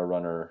Homestar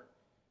Runner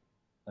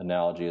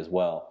analogy as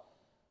well,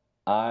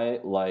 I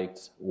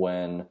liked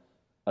when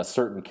a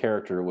certain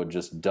character would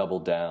just double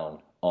down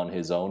on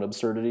his own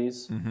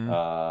absurdities.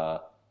 Mm-hmm.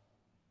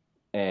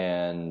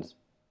 And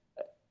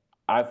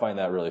I find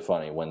that really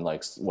funny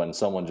when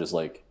someone just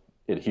like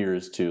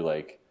adheres to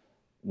like,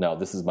 no,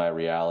 this is my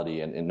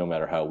reality, and no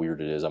matter how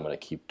weird it is, I'm going to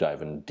keep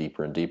diving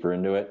deeper and deeper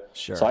into it.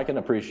 Sure. So I can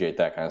appreciate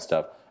that kind of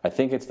stuff. I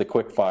think it's the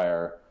quick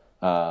fire,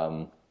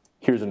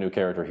 here's a new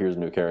character, here's a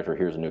new character,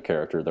 here's a new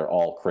character, they're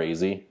all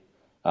crazy,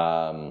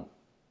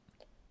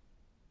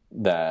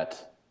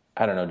 that,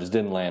 I don't know, just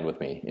didn't land with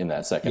me in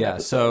that second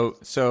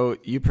episode. So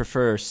you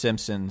prefer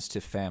Simpsons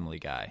to Family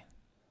Guy?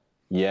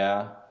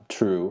 Yeah,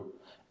 true.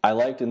 I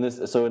liked in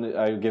this, so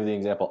I give the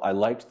example, I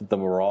liked that the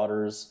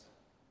Marauders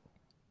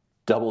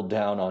doubled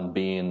down on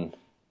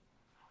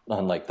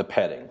like the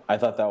petting. I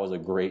thought that was a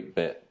great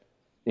bit.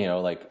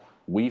 Like,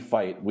 we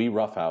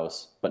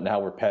roughhouse, but now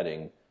we're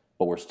petting,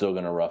 but we're still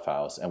going to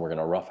roughhouse, and we're going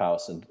to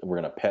roughhouse, and we're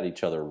going to pet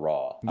each other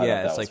raw.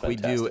 Yeah, it's like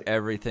fantastic. We do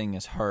everything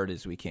as hard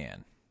as we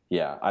can.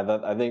 Yeah,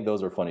 I think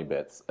those are funny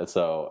bits.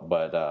 So,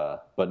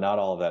 but not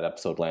all of that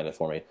episode landed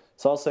for me.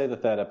 So I'll say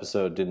that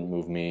episode didn't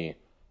move me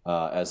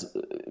as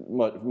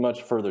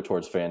much further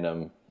towards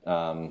fandom.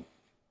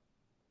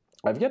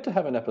 I've yet to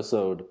have an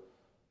episode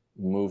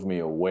move me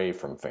away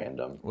from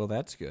fandom. Well,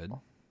 that's good.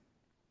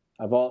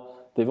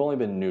 They've only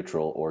been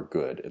neutral or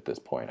good at this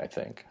point, I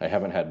think. I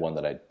haven't had one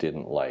that I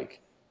didn't like.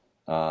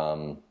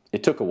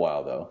 It took a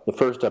while though. The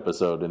first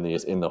episode in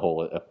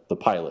the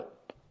pilot,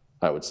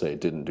 I would say,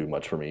 didn't do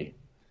much for me.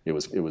 It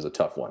was a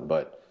tough one,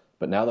 but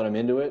now that I'm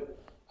into it,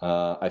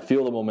 I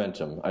feel the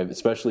momentum,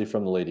 especially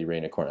from the Lady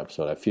Rainicorn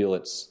episode. I feel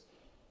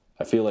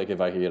like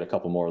if I could get a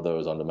couple more of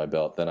those under my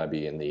belt, then I'd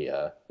be in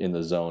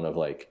the zone of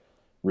like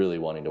really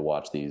wanting to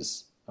watch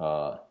these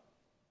on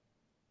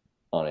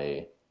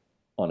a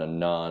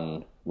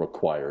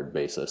non-required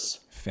basis.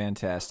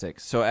 Fantastic.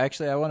 So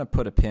actually, I want to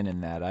put a pin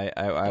in that.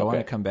 I want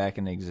to come back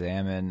and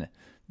examine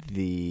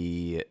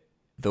the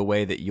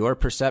way that your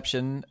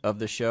perception of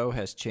the show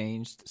has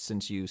changed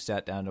since you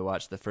sat down to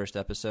watch the first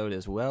episode,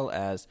 as well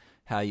as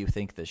how you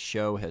think the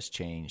show has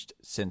changed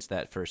since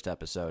that first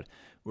episode.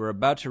 We're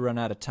about to run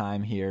out of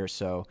time here,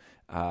 so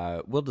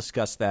we'll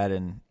discuss that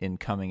in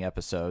coming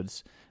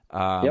episodes.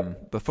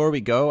 Before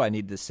we go, I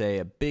need to say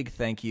a big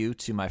thank you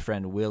to my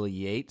friend Will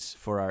Yates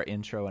for our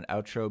intro and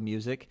outro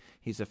music.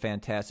 He's a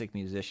fantastic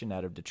musician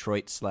out of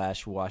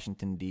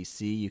Detroit/Washington,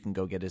 D.C. You can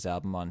go get his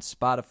album on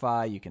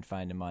Spotify. You can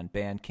find him on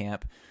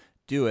Bandcamp.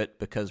 Do it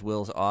because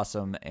Will's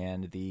awesome,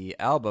 and the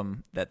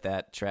album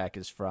that track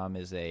is from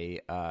is a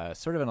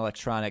sort of an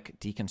electronic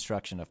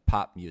deconstruction of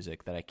pop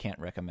music that I can't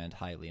recommend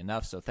highly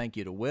enough. So thank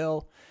you to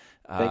Will.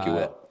 Thank you,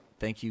 Will.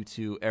 Thank you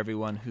to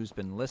everyone who's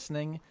been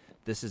listening.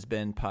 This has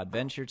been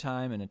Podventure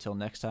Time, and until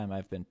next time,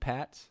 I've been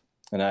Pat.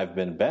 And I've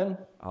been Ben.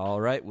 All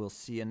right, we'll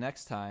see you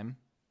next time.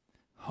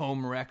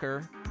 Home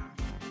Wrecker.